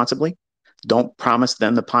yourself responsibly. Don't promise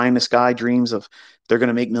them the pie in the sky dreams of they're going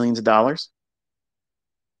to make millions of dollars.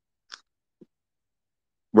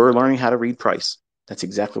 We're learning how to read price. That's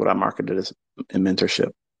exactly what I marketed as a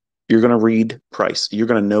mentorship. You're going to read price. You're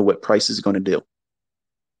going to know what price is going to do.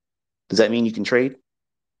 Does that mean you can trade?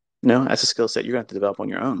 No, that's a skill set you're going to have to develop on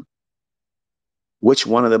your own. Which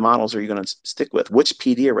one of the models are you going to stick with? Which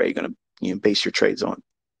PD array are you going to base your trades on?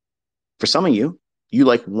 For some of you, you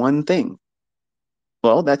like one thing.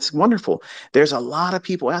 Well, that's wonderful. There's a lot of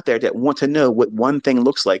people out there that want to know what one thing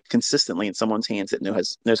looks like consistently in someone's hands that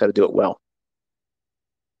knows how to do it well.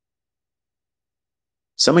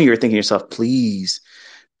 Some of you are thinking to yourself, please,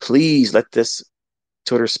 please let this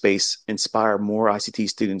Twitter space inspire more ICT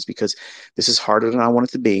students because this is harder than I want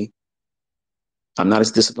it to be. I'm not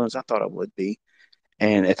as disciplined as I thought I would be.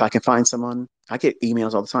 And if I can find someone, I get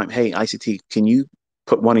emails all the time. Hey, ICT, can you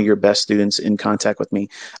put one of your best students in contact with me.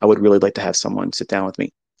 I would really like to have someone sit down with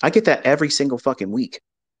me. I get that every single fucking week.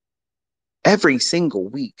 Every single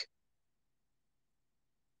week.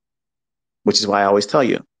 Which is why I always tell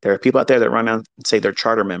you, there are people out there that run out and say they're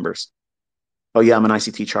charter members. Oh yeah, I'm an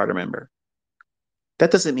ICT charter member.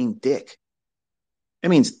 That doesn't mean dick. It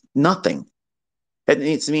means nothing.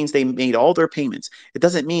 It means they made all their payments. It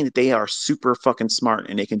doesn't mean that they are super fucking smart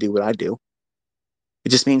and they can do what I do. It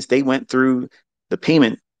just means they went through the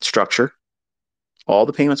payment structure. All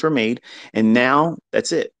the payments were made, and now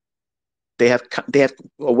that's it. They have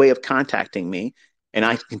a way of contacting me, and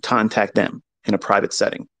I can contact them in a private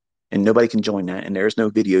setting, and nobody can join that, and there's no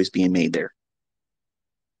videos being made there.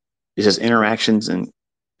 It's just interactions, and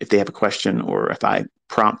if they have a question or if I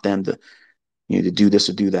prompt them to to do this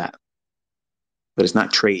or do that. But it's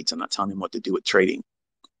not trades. I'm not telling them what to do with trading.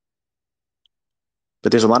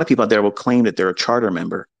 But there's a lot of people out there who will claim that they're a charter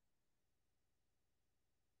member.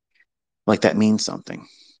 Like that means something.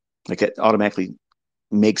 Like it automatically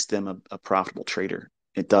makes them a profitable trader.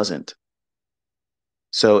 It doesn't.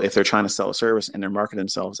 So if they're trying to sell a service and they're marketing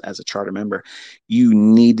themselves as a charter member, you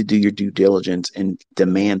need to do your due diligence and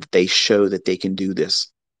demand that they show that they can do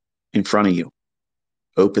this in front of you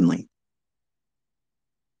openly.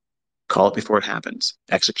 Call it before it happens.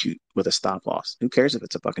 Execute with a stop loss. Who cares if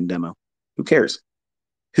it's a fucking demo? Who cares?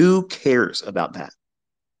 Who cares about that?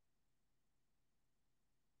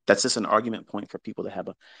 That's just an argument point for people that have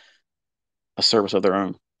a service of their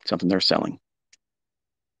own, something they're selling.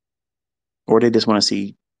 Or they just want to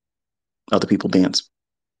see other people dance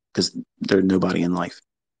because they're nobody in life.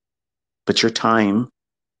 But your time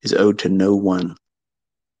is owed to no one.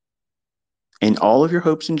 And all of your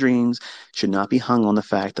hopes and dreams should not be hung on the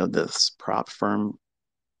fact of this prop firm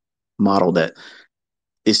model that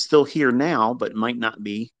is still here now, but might not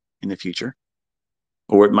be in the future.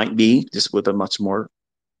 Or it might be just with a much more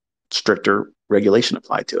stricter regulation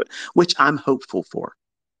applied to it, which I'm hopeful for.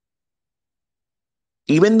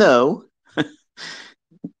 Even though,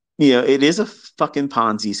 it is a fucking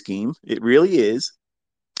Ponzi scheme. It really is.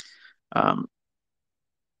 Um,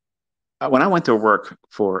 when I went to work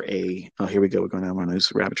for here we go. We're going down one of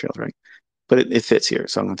those rabbit trails, right? But it fits here.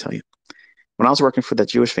 So I'm going to tell you. When I was working for that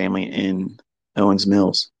Jewish family in Owens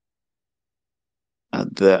Mills,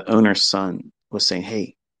 the owner's son was saying,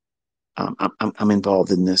 "Hey, I'm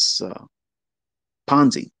involved in this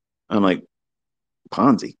Ponzi." I'm like,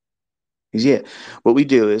 "Ponzi?" He's, "Yeah. What we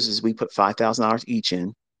do is we put $5,000 each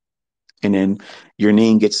in, and then your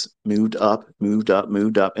name gets moved up, moved up,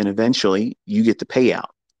 moved up, and eventually you get the payout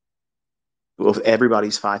of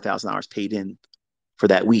everybody's $5,000 paid in for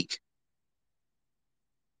that week."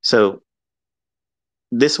 So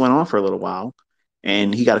this went on for a little while,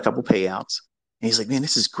 and he got a couple payouts. And he's like, "Man,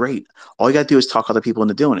 this is great. All you got to do is talk other people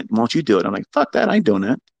into doing it. Why don't you do it?" I'm like, "Fuck that. I ain't doing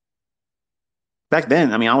that." Back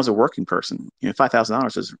then, I mean, I was a working person.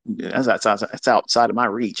 $5,000 is that's outside of my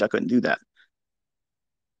reach. I couldn't do that.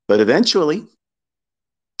 But eventually,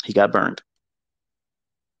 he got burned.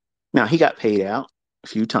 Now, he got paid out a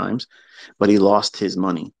few times, but he lost his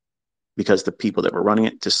money because the people that were running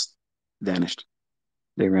it just vanished.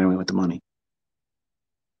 They ran away with the money.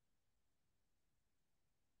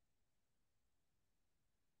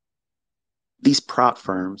 These prop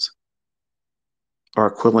firms are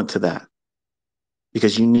equivalent to that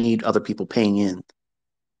because you need other people paying in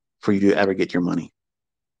for you to ever get your money.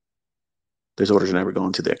 Those orders are never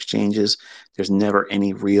going to the exchanges. There's never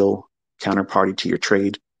any real counterparty to your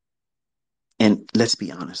trade. And let's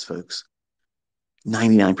be honest, folks,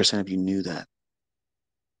 99% of you knew that.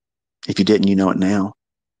 If you didn't, you know it now,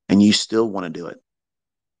 and you still want to do it.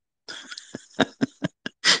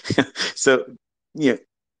 So, yeah,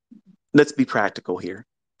 let's be practical here,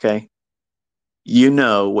 okay? You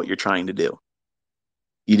know what you're trying to do.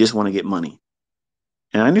 You just want to get money.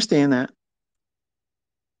 And I understand that,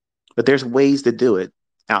 but there's ways to do it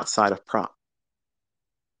outside of prop.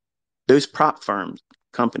 Those prop firms,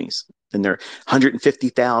 companies, and their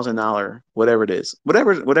 $150,000, whatever it is,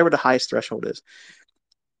 whatever the highest threshold is,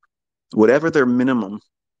 whatever their minimum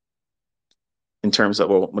in terms of,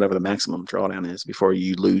 well, whatever the maximum drawdown is before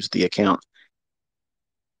you lose the account.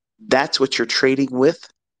 That's what you're trading with,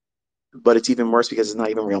 but it's even worse because it's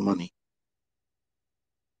not even real money.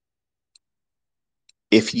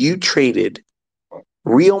 If you traded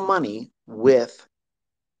real money with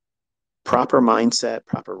proper mindset,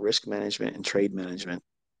 proper risk management, and trade management,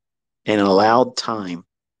 and allowed time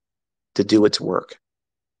to do its work,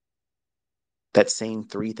 that same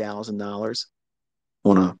 $3,000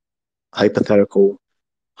 on a hypothetical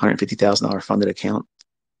 $150,000 funded account,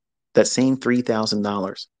 that same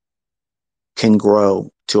 $3,000 can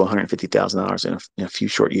grow to $150,000 in a few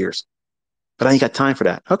short years. But I ain't got time for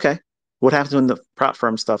that. Okay. What happens when the prop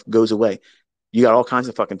firm stuff goes away? You got all kinds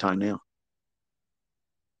of fucking time now.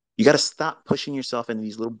 You got to stop pushing yourself into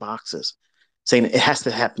these little boxes saying it has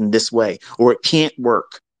to happen this way or it can't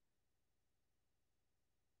work.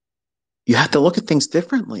 You have to look at things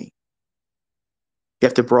differently. You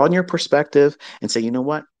have to broaden your perspective and say, you know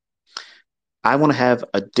what? I want to have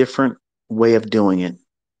a different way of doing it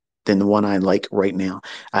than the one I like right now.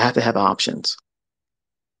 I have to have options.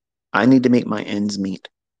 I need to make my ends meet.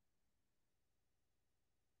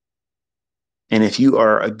 And if you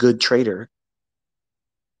are a good trader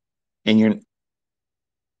and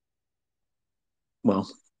well,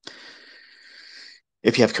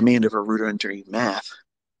 if you have command over rudimentary math,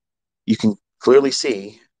 you can clearly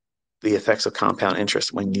see the effects of compound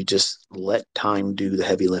interest when you just let time do the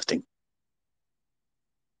heavy lifting.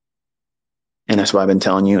 And that's what I've been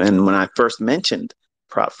telling you. And when I first mentioned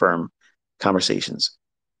prop firm conversations,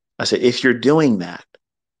 I said, if you're doing that,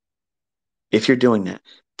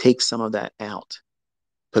 take some of that out,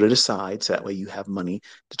 put it aside so that way you have money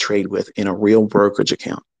to trade with in a real brokerage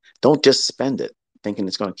account. Don't just spend it thinking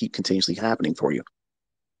it's going to keep continuously happening for you.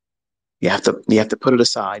 You have to put it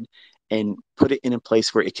aside and put it in a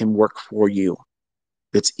place where it can work for you.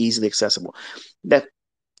 That's easily accessible. That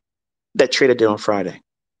that trade I did on Friday,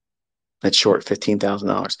 that short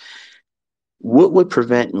 $15,000. What would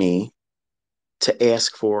prevent me to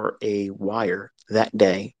ask for a wire that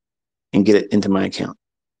day and get it into my account?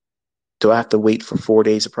 Do I have to wait for 4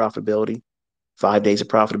 days of profitability, 5 days of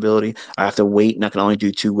profitability? I have to wait and I can only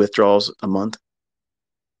do 2 withdrawals a month?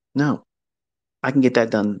 No, I can get that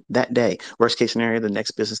done that day. Worst case scenario, the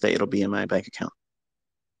next business day, it'll be in my bank account.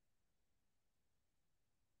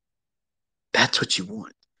 That's what you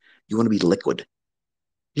want. You want to be liquid.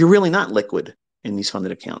 You're really not liquid in these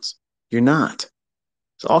funded accounts. You're not.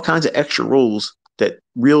 There's all kinds of extra rules that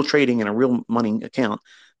real trading in a real money account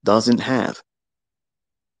doesn't have.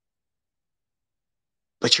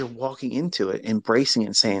 But you're walking into it, embracing it,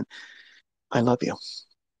 and saying, I love you.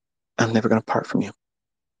 I'm never going to part from you.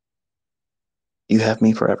 You have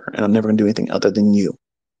me forever, and I'm never going to do anything other than you.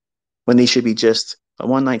 When these should be just a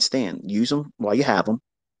one night stand. Use them while you have them.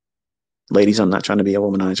 Ladies, I'm not trying to be a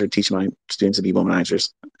womanizer, teach my students to be womanizers.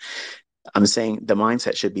 I'm saying the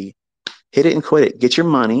mindset should be hit it and quit it. Get your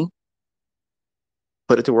money,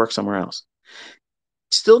 put it to work somewhere else.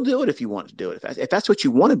 Still do it if you want to do it. If that's what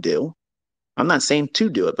you want to do, I'm not saying to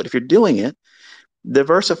do it, but if you're doing it,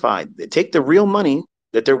 diversify. Take the real money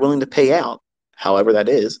that they're willing to pay out, however that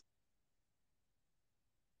is,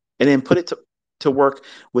 and then put it to work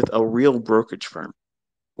with a real brokerage firm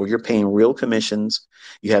where you're paying real commissions.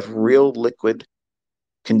 You have real liquid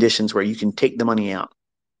conditions where you can take the money out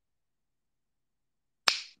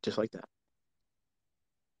just like that.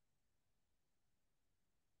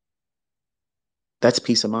 That's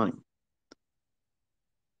peace of mind.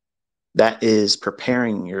 That is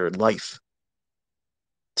preparing your life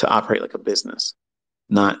to operate like a business,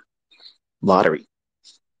 not lottery.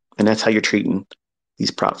 And that's how you're treating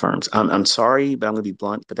these prop firms. I'm sorry, but I'm going to be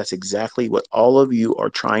blunt, but that's exactly what all of you are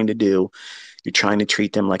trying to do. You're trying to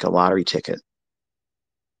treat them like a lottery ticket.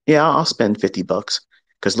 Yeah, I'll spend $50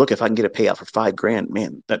 because look, if I can get a payout for 5 grand,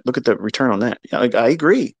 man, look at the return on that. I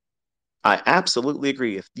agree. I absolutely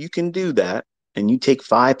agree. If you can do that and you take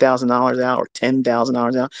 $5,000 out or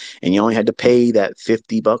 $10,000 out and you only had to pay that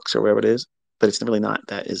 $50 or whatever it is, but it's really not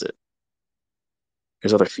that, is it?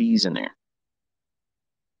 There's other fees in there.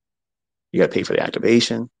 You got to pay for the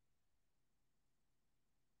activation.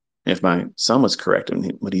 And if my son was correct in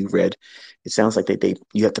what he read, it sounds like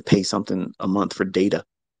you have to pay something a month for data.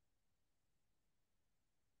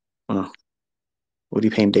 Well, what are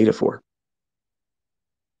you paying data for?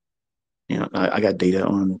 I got data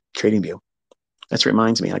on TradingView. That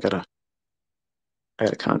reminds me, I gotta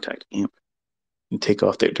contact AMP and take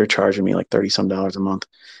off. They're charging me like 30 some dollars a month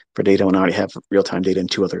for data when I already have real time data in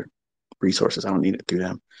 2 other resources. I don't need it through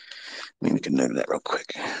them. I mean, we can note that real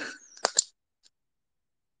quick.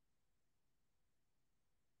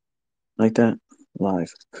 Like that,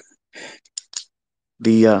 live.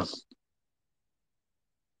 The uh,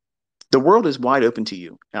 the world is wide open to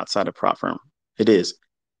you outside of prop firm. It is.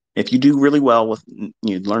 If you do really well with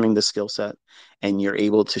learning the skill set and you're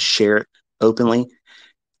able to share it openly,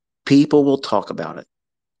 people will talk about it,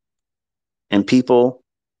 and people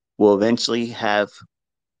will eventually have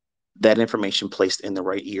that information placed in the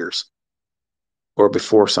right ears or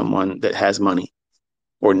before someone that has money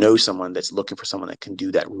or knows someone that's looking for someone that can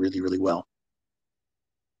do that really, really well.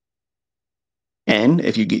 And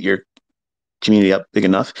if you get your community up big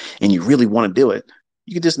enough and you really want to do it,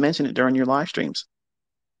 you can just mention it during your live streams.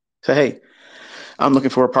 So, hey, I'm looking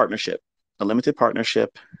for a partnership, a limited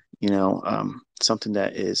partnership, something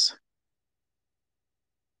that is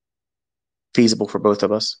feasible for both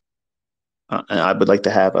of us. And I would like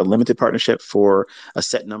to have a limited partnership for a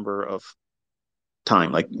set number of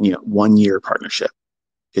time, like, 1 year partnership.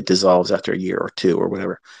 It dissolves after a year or two or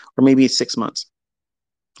whatever, or maybe it's 6 months.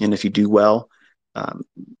 And if you do well, um,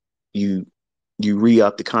 you you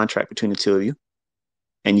re-up the contract between the two of you,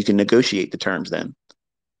 and you can negotiate the terms then,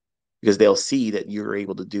 because they'll see that you're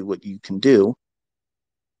able to do what you can do,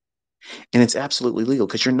 and it's absolutely legal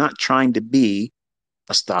because you're not trying to be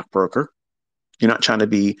a stockbroker. You're not trying to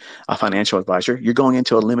be a financial advisor. You're going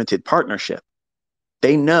into a limited partnership.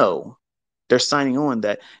 They know, they're signing on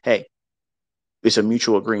that, hey, it's a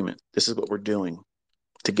mutual agreement. This is what we're doing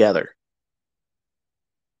together.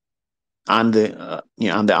 I'm the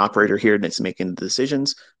operator here that's making the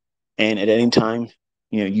decisions. And at any time,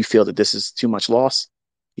 you feel that this is too much loss,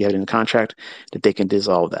 you have it in the contract that they can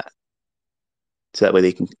dissolve that. So that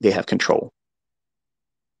way they have control.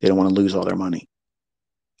 They don't want to lose all their money.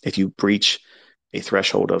 If you breach a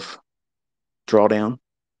threshold of drawdown,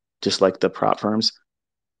 just like the prop firms,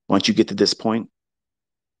 once you get to this point,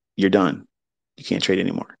 you're done. You can't trade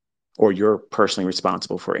anymore. Or you're personally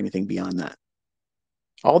responsible for anything beyond that.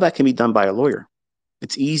 All that can be done by a lawyer.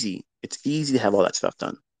 It's easy. It's easy to have all that stuff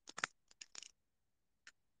done.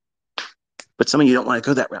 But some of you don't want to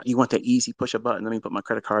go that route. You want that easy push a button. Let me put my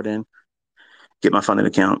credit card in, get my funded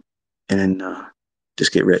account, and then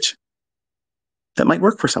just get rich. That might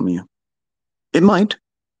work for some of you. It might,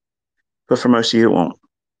 but for most of you, it won't.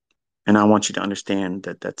 And I want you to understand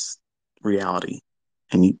that that's reality.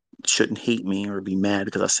 And you shouldn't hate me or be mad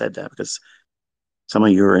because I said that, because some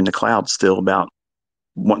of you are in the cloud still about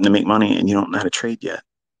wanting to make money and you don't know how to trade yet.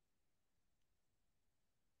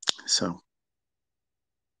 So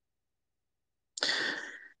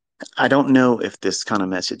I don't know if this kind of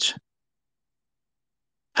message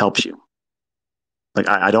helps you. Like,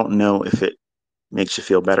 I don't know if it makes you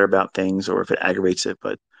feel better about things or if it aggravates it,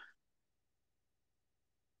 but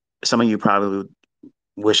some of you probably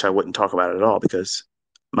wish I wouldn't talk about it at all because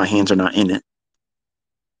my hands are not in it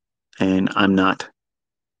and I'm not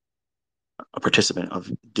a participant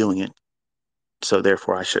of doing it. So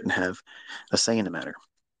therefore, I shouldn't have a say in the matter.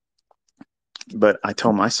 But I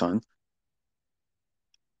told my son,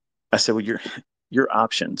 I said, well, your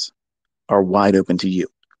options are wide open to you.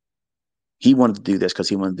 He wanted to do this because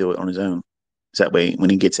he wanted to do it on his own. So that way, when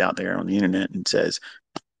he gets out there on the internet and says,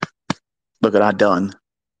 look what I done,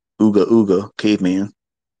 ooga ooga, caveman,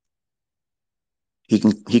 he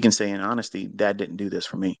can say in honesty, Dad didn't do this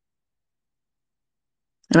for me.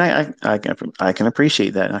 And I can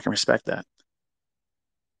appreciate that and I can respect that.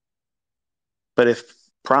 But if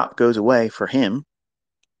prop goes away for him,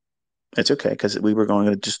 it's okay because we were going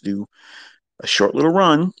to just do a short little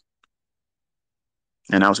run,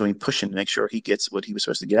 and I was going to be pushing to make sure he gets what he was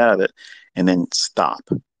supposed to get out of it, and then stop.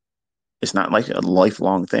 It's not like a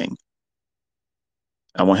lifelong thing.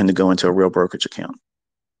 I want him to go into a real brokerage account,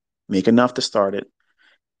 make enough to start it,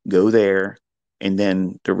 go there, and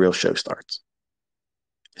then the real show starts.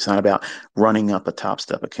 It's not about running up a Top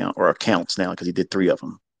Step account or accounts now because he did three of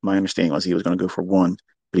them. My understanding was he was going to go for one,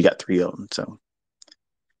 but he got three of them. So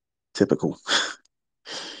typical.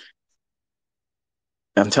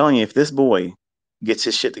 I'm telling you, if this boy gets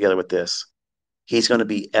his shit together with this, he's going to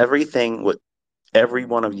be everything what every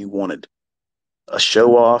one of you wanted. A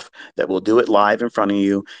show off that will do it live in front of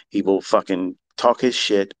you. He will fucking talk his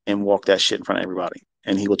shit and walk that shit in front of everybody.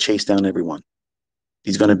 And he will chase down everyone.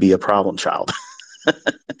 He's going to be a problem child.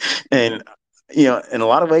 And, in a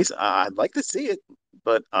lot of ways, I'd like to see it.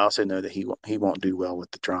 But I also know that he won't do well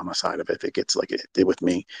with the drama side of it if it gets like it did with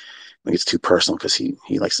me. It gets too personal because he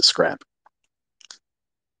likes to scrap.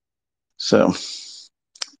 So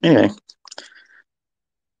anyway,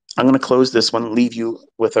 I'm going to close this one, leave you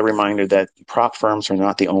with a reminder that prop firms are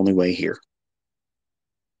not the only way here.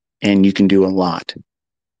 And you can do a lot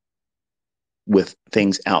with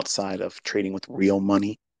things outside of trading with real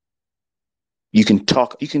money. You can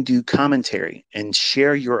talk, you can do commentary and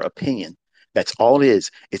share your opinion. That's all it is.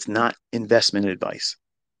 It's not investment advice.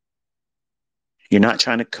 You're not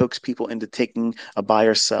trying to coax people into taking a buy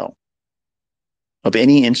or sell of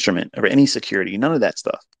any instrument or any security, none of that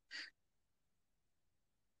stuff.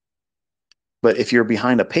 But if you're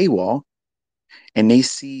behind a paywall and they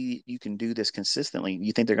see you can do this consistently,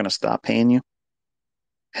 you think they're going to stop paying you?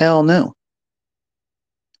 Hell no.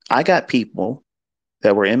 I got people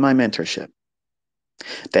that were in my mentorship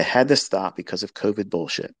that had to stop because of COVID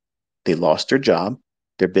bullshit. They lost their job,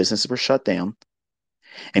 their businesses were shut down,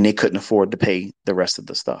 and they couldn't afford to pay the rest of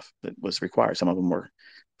the stuff that was required. Some of them were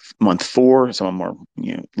month 4. Some of them are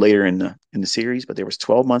later in the series, but there was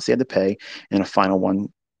 12 months they had to pay, and a final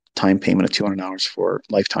one-time payment of $200 for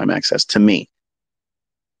lifetime access to me.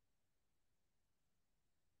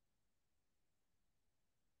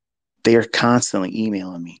 They are constantly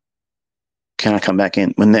emailing me. Can I come back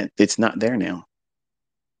in when it's not there now?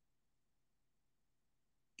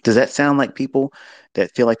 Does that sound like people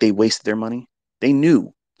that feel like they wasted their money? They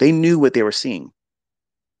knew. They knew what they were seeing.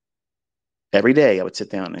 Every day I would sit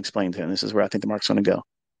down and explain to them, this is where I think the market's going to go.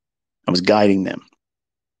 I was guiding them.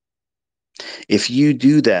 If you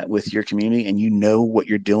do that with your community and you know what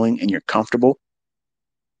you're doing and you're comfortable,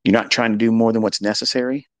 you're not trying to do more than what's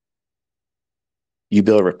necessary, you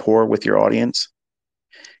build a rapport with your audience,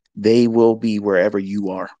 they will be wherever you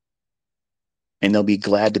are. And they'll be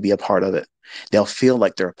glad to be a part of it. They'll feel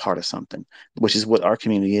like they're a part of something, which is what our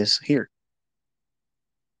community is here.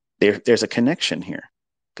 There's a connection here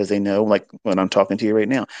because they know, like when I'm talking to you right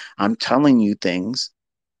now, I'm telling you things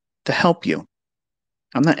to help you.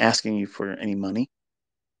 I'm not asking you for any money.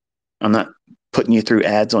 I'm not putting you through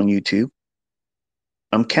ads on YouTube.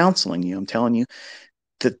 I'm counseling you. I'm telling you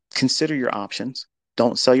to consider your options.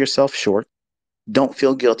 Don't sell yourself short. Don't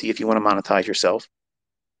feel guilty if you want to monetize yourself.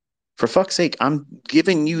 For fuck's sake, I'm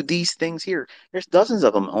giving you these things here. There's dozens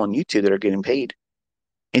of them on YouTube that are getting paid.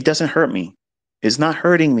 It doesn't hurt me. It's not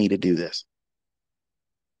hurting me to do this.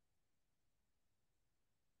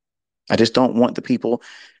 I just don't want the people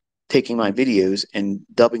taking my videos and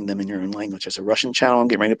dubbing them in your own language. There's a Russian channel I'm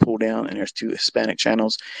getting ready to pull down, and there's 2 Hispanic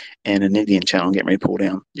channels and an Indian channel I'm getting ready to pull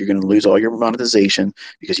down. You're going to lose all your monetization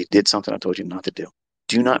because you did something I told you not to do.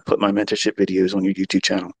 Do not put my mentorship videos on your YouTube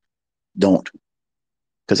channel. Don't,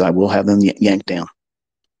 because I will have them yanked down.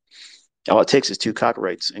 All it takes is 2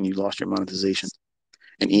 copyrights, and you lost your monetization.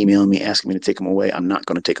 And emailing me asking me to take them away, I'm not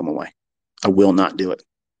going to take them away. I will not do it.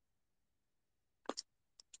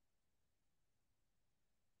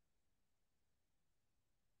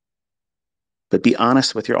 But be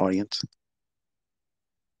honest with your audience.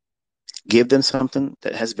 Give them something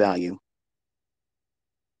that has value,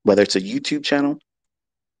 whether it's a YouTube channel,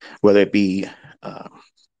 whether it be, I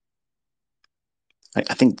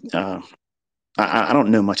think, I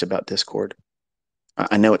don't know much about Discord.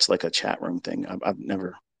 I know it's like a chat room thing. I've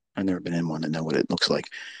never been in one to know what it looks like.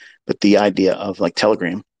 But the idea of like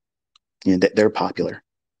Telegram, that they're popular.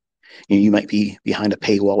 You might be behind a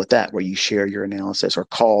paywall with that, where you share your analysis or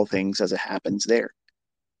call things as it happens there.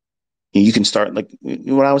 You can start like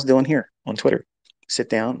what I was doing here on Twitter. Sit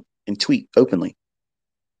down and tweet openly.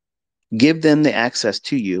 Give them the access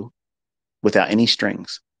to you without any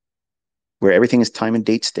strings, where everything is time and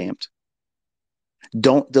date stamped.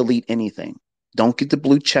 Don't delete anything. Don't get the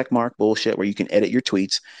blue check mark bullshit where you can edit your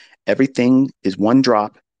tweets. Everything is one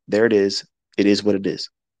drop. There it is. It is what it is.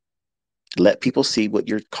 Let people see what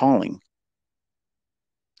you're calling.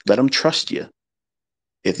 Let them trust you.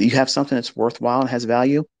 If you have something that's worthwhile and has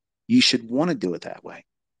value, you should want to do it that way.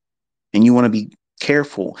 And you want to be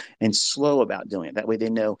careful and slow about doing it. That way they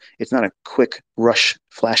know it's not a quick rush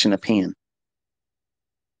flash in the pan.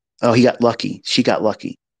 Oh, he got lucky. She got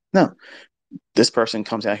lucky. No, this person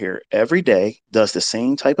comes out here every day, does the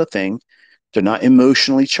same type of thing. They're not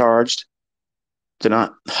emotionally charged. They're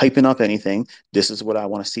not hyping up anything. This is what I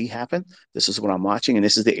want to see happen. This is what I'm watching. And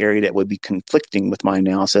this is the area that would be conflicting with my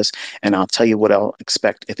analysis. And I'll tell you what I'll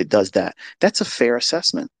expect if it does that. That's a fair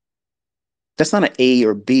assessment. That's not an A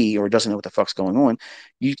or B or doesn't know what the fuck's going on.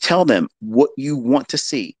 You tell them what you want to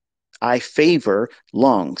see. I favor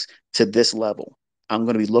lungs to this level. I'm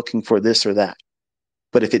going to be looking for this or that.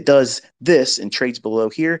 But if it does this and trades below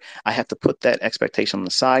here, I have to put that expectation on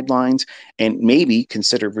the sidelines and maybe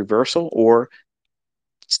consider reversal or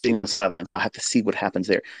staying on the sideline. I have to see what happens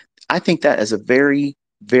there. I think that is a very,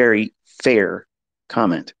 very fair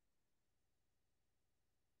comment.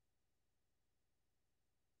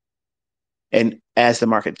 And as the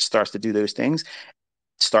market starts to do those things,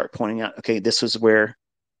 start pointing out, okay, this is where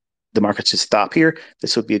the market should stop here.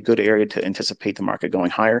 This would be a good area to anticipate the market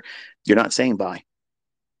going higher. You're not saying buy.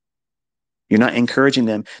 You're not encouraging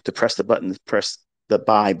them to press the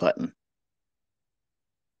buy button.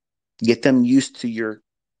 Get them used to your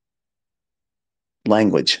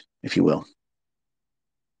language, if you will.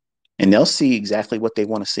 And they'll see exactly what they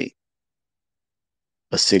want to see.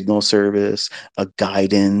 A signal service, a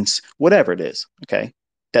guidance, whatever it is. Okay.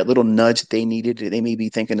 That little nudge they needed, they may be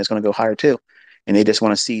thinking it's going to go higher too. And they just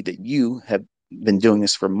want to see that you have been doing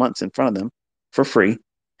this for months in front of them for free.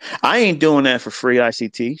 I ain't doing that for free,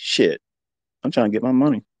 ICT. Shit. I'm trying to get my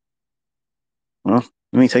money. Well,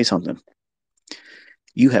 let me tell you something.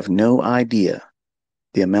 You have no idea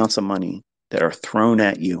the amounts of money that are thrown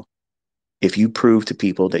at you if you prove to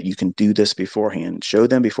people that you can do this beforehand, show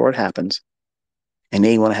them before it happens, and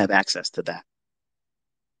they want to have access to that.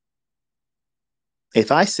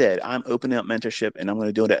 If I said I'm opening up mentorship and I'm going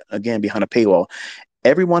to do it again behind a paywall,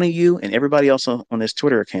 every one of you and everybody else on this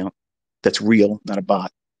Twitter account that's real, not a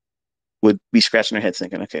bot, would be scratching their heads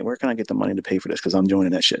thinking, okay, where can I get the money to pay for this? Because I'm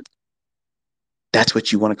joining that shit. That's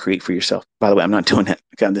what you want to create for yourself. By the way, I'm not doing that.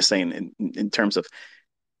 I'm just saying in terms of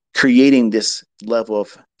creating this level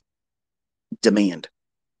of demand.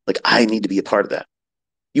 Like, I need to be a part of that.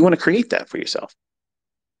 You want to create that for yourself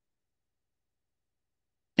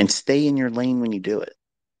and stay in your lane when you do it.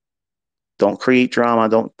 Don't create drama.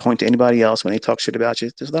 Don't point to anybody else when they talk shit about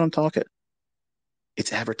you. Just let them talk it.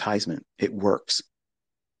 It's advertisement. It works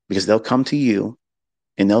because they'll come to you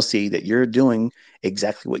and they'll see that you're doing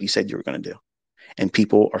exactly what you said you were going to do. And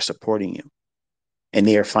people are supporting you and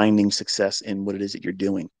they are finding success in what it is that you're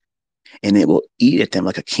doing. And it will eat at them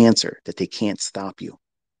like a cancer that they can't stop you,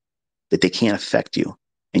 that they can't affect you.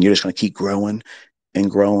 And you're just going to keep growing and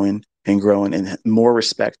growing and growing and more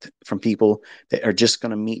respect from people that are just going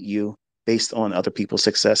to meet you based on other people's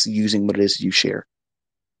success using what it is you share.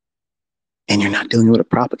 And you're not doing it with a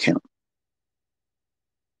prop account.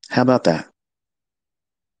 How about that?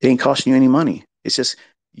 It ain't costing you any money. It's just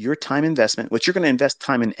your time investment, which you're going to invest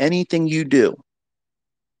time in anything you do.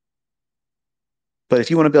 But if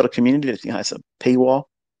you want to build a community that has a paywall,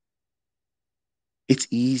 it's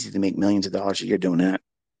easy to make millions of dollars a year doing that.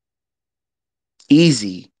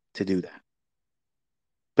 Easy to do that.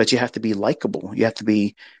 But you have to be likable. You have to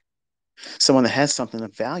be someone that has something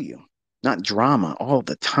of value, not drama all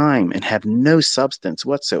the time and have no substance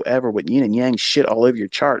whatsoever with yin and yang shit all over your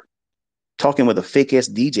chart, talking with a fake ass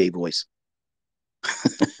DJ voice.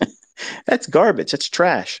 That's garbage. That's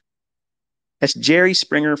trash. That's Jerry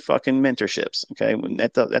Springer fucking mentorships. Okay.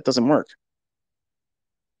 That doesn't work.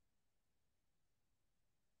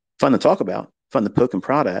 Fun to talk about, fun to poke and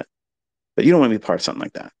prod at, but you don't want to be part of something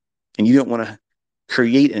like that. And you don't want to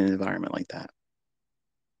create an environment like that.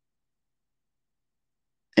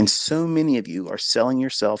 And so many of you are selling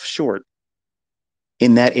yourself short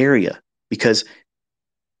in that area because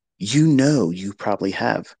you know you probably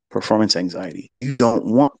have performance anxiety. You don't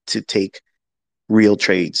want to take real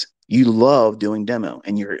trades. You love doing demo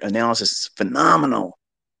and your analysis is phenomenal.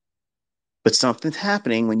 But something's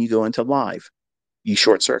happening when you go into live. You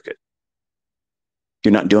short circuit.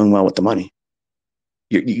 You're not doing well with the money.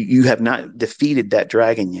 You have not defeated that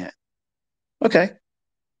dragon yet. Okay.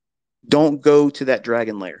 Don't go to that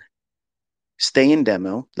dragon lair. Stay in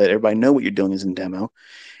demo. Let everybody know what you're doing is in demo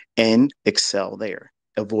and excel there.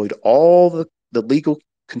 Avoid all the legal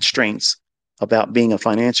constraints about being a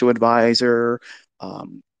financial advisor.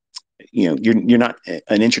 You're not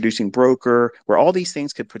an introducing broker, where all these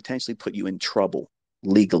things could potentially put you in trouble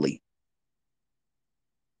legally.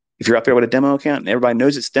 If you're up there with a demo account and everybody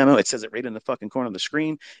knows it's demo, it says it right in the fucking corner of the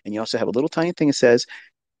screen. And you also have a little tiny thing that says,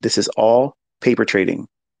 this is all paper trading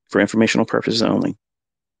for informational purposes only.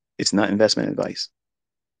 It's not investment advice.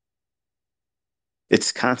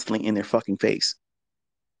 It's constantly in their fucking face.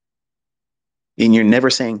 And you're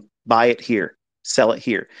never saying, buy it here, sell it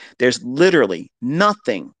here. There's literally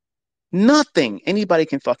nothing anybody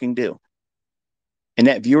can fucking do. And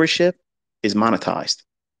that viewership is monetized.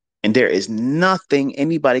 And there is nothing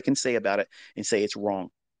anybody can say about it and say it's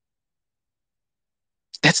wrong.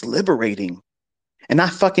 That's liberating. And I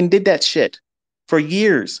fucking did that shit for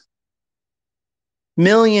years.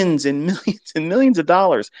 Millions and millions and millions of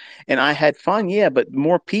dollars. And I had fun, yeah, but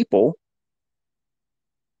more people,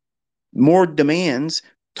 more demands,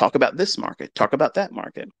 talk about this market, talk about that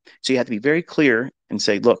market. So you have to be very clear and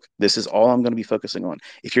say, look, this is all I'm going to be focusing on.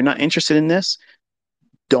 If you're not interested in this,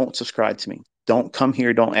 don't subscribe to me. Don't come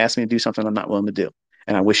here. Don't ask me to do something I'm not willing to do.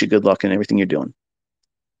 And I wish you good luck in everything you're doing.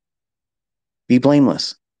 Be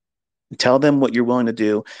blameless. Tell them what you're willing to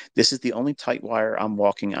do. This is the only tight wire I'm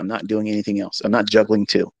walking. I'm not doing anything else. I'm not juggling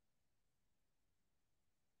too.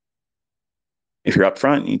 If you're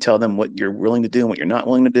upfront and you tell them what you're willing to do and what you're not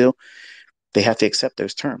willing to do, they have to accept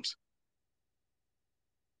those terms.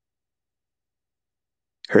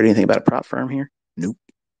 Heard anything about a prop firm here? Nope.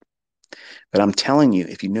 But I'm telling you,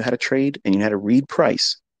 if you know how to trade and you know how to read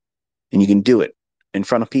price and you can do it in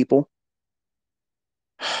front of people,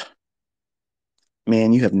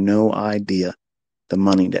 man, you have no idea the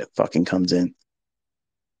money that fucking comes in.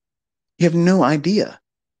 You have no idea.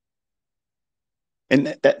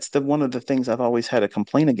 And that's one of the things I've always had a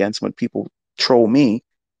complaint against when people troll me.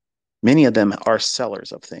 Many of them are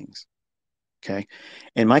sellers of things. Okay.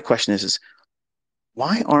 And my question is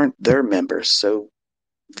why aren't their members so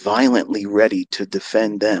violently ready to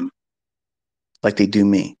defend them like they do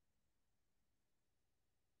me?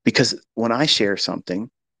 Because when I share something,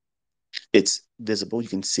 it's visible. You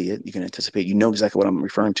can see it. You can anticipate. You know exactly what I'm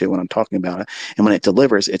referring to when I'm talking about it. And when it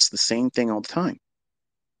delivers, it's the same thing all the time.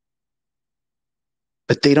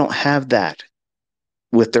 But they don't have that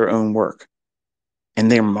with their own work.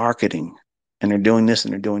 And they're marketing and they're doing this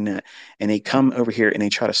and they're doing that. And they come over here and they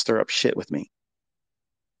try to stir up shit with me.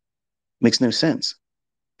 Makes no sense.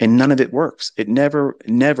 And none of it works. It never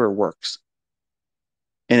works.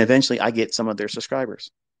 And eventually I get some of their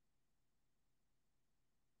subscribers.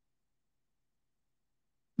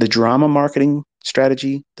 The drama marketing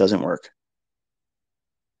strategy doesn't work.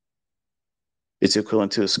 It's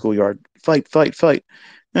equivalent to a schoolyard fight, fight, fight.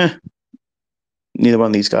 Eh, neither one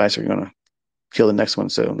of these guys are going to kill the next one.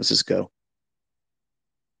 So let's just go.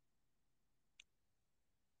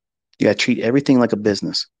 You got to treat everything like a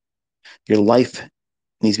business. Your life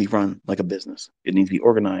needs to be run like a business. It needs to be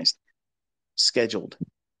organized, scheduled,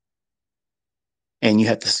 and you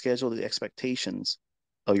have to schedule the expectations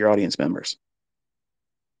of your audience members.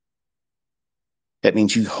 That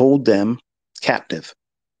means you hold them captive.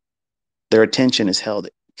 Their attention is held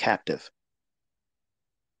captive.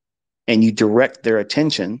 And you direct their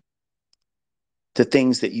attention to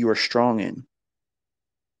things that you are strong in.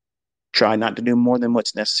 Try not to do more than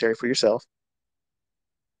what's necessary for yourself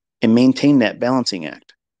and maintain that balancing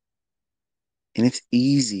act. And it's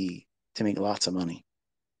easy to make lots of money.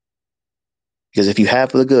 Because if you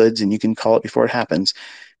have the goods and you can call it before it happens,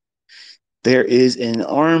 there is an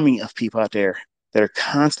army of people out there that are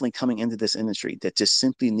constantly coming into this industry that just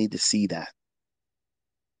simply need to see that.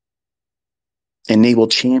 And they will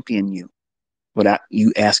champion you without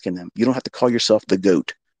you asking them. You don't have to call yourself the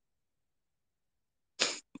GOAT.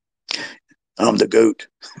 I'm the GOAT.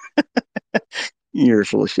 You're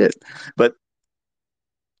full of shit. But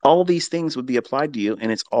all these things would be applied to you,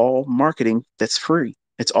 and it's all marketing that's free.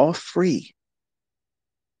 It's all free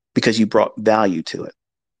because you brought value to it.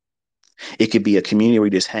 It could be a community where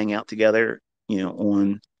you just hang out together,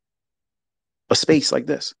 on a space like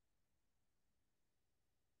this.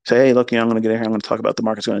 Say, hey, look, I'm going to get here. I'm going to talk about the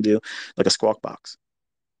market's going to do, like a squawk box.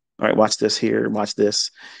 All right, watch this here, watch this.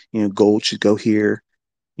 Gold should go here.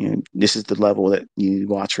 This is the level that you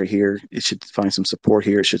watch right here. It should find some support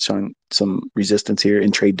here. It should find some resistance here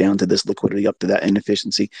and trade down to this liquidity, up to that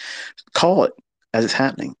inefficiency. Call it as it's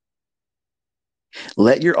happening.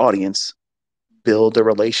 Let your audience build a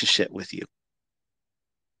relationship with you.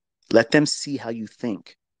 Let them see how you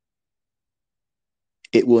think.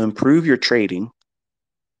 It will improve your trading,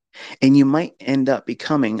 and you might end up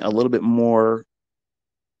becoming a little bit more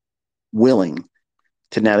willing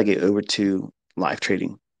to navigate over to live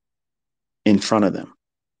trading in front of them.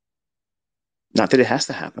 Not that it has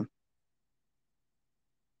to happen,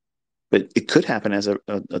 but it could happen as a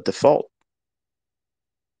default.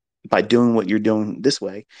 By doing what you're doing this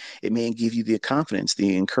way, it may give you the confidence,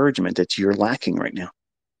 the encouragement that you're lacking right now.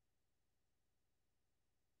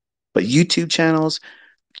 But YouTube channels,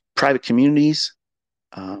 private communities,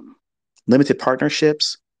 limited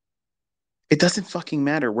partnerships, it doesn't fucking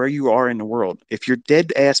matter where you are in the world. If you're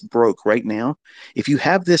dead ass broke right now, if you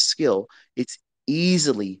have this skill, it's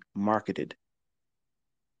easily marketed.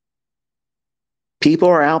 People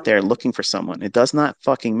are out there looking for someone. It does not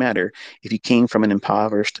fucking matter if you came from an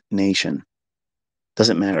impoverished nation.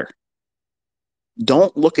 Doesn't matter.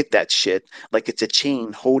 Don't look at that shit like it's a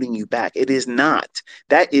chain holding you back. It is not.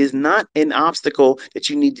 That is not an obstacle that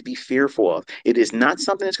you need to be fearful of. It is not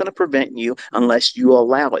something that's going to prevent you unless you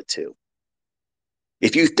allow it to.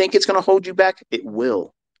 If you think it's going to hold you back, it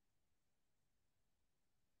will.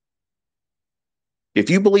 If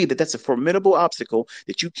you believe that that's a formidable obstacle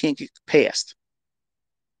that you can't get past,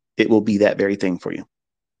 it will be that very thing for you.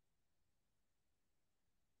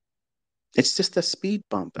 It's just a speed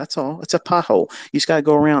bump. That's all. It's a pothole. You just got to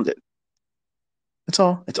go around it. That's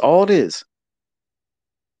all. It's all it is.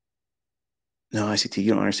 No, ICT,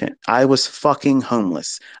 you don't understand. I was fucking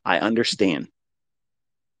homeless. I understand.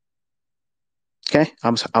 Okay?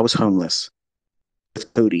 I was homeless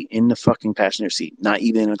with Cody in the fucking passenger seat, not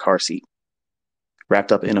even in a car seat,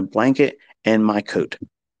 wrapped up in a blanket and my coat.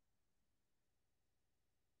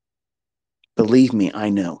 Believe me, I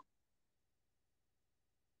know.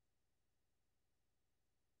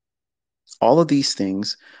 All of these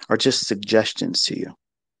things are just suggestions to you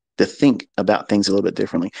to think about things a little bit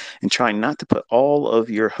differently and try not to put all of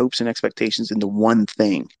your hopes and expectations into one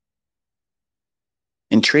thing.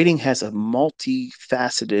 And trading has a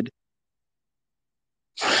multifaceted,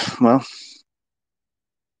 well,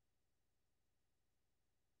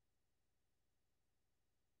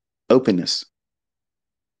 openness,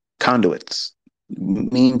 conduits,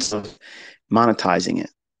 means of monetizing it.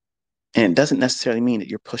 And it doesn't necessarily mean that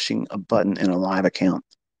you're pushing a button in a live account.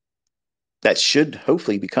 That should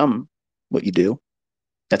hopefully become what you do.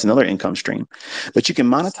 That's another income stream. But you can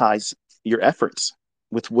monetize your efforts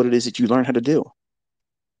with what it is that you learn how to do.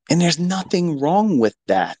 And there's nothing wrong with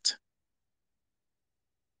that.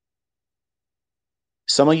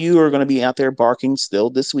 Some of you are going to be out there barking still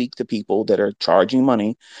this week to people that are charging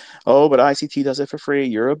money. Oh, but ICT does it for free.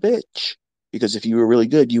 You're a bitch. Because if you were really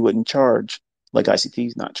good, you wouldn't charge like ICT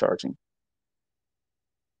is not charging.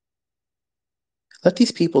 Let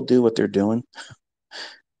these people do what they're doing.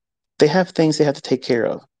 They have things they have to take care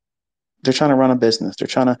of. They're trying to run a business. They're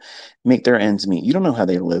trying to make their ends meet. You don't know how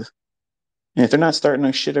they live. And if they're not starting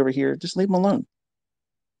their shit over here, just leave them alone.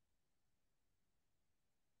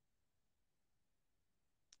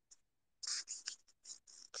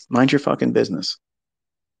 Mind your fucking business.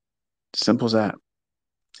 Simple as that.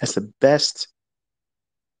 That's the best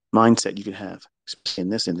mindset you can have, especially in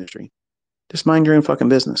this industry. Just mind your own fucking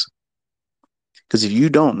business. Because if you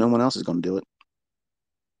don't, no one else is going to do it.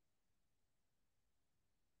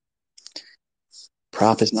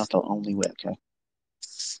 Prop is not the only way, okay?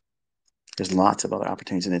 There's lots of other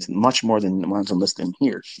opportunities, and it's much more than the ones I'm listing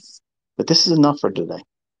here. But this is enough for today.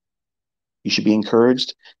 You should be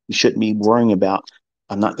encouraged. You shouldn't be worrying about,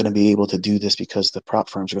 I'm not going to be able to do this because the prop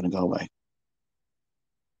firms are going to go away.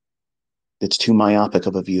 It's too myopic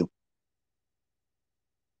of a view.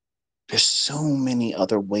 There's so many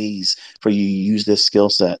other ways for you to use this skill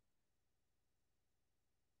set.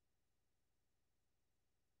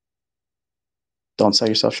 Don't sell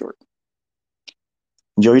yourself short.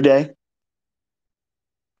 Enjoy your day.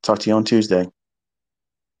 Talk to you on Tuesday.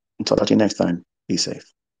 And talk to you next time. Be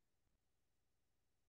safe.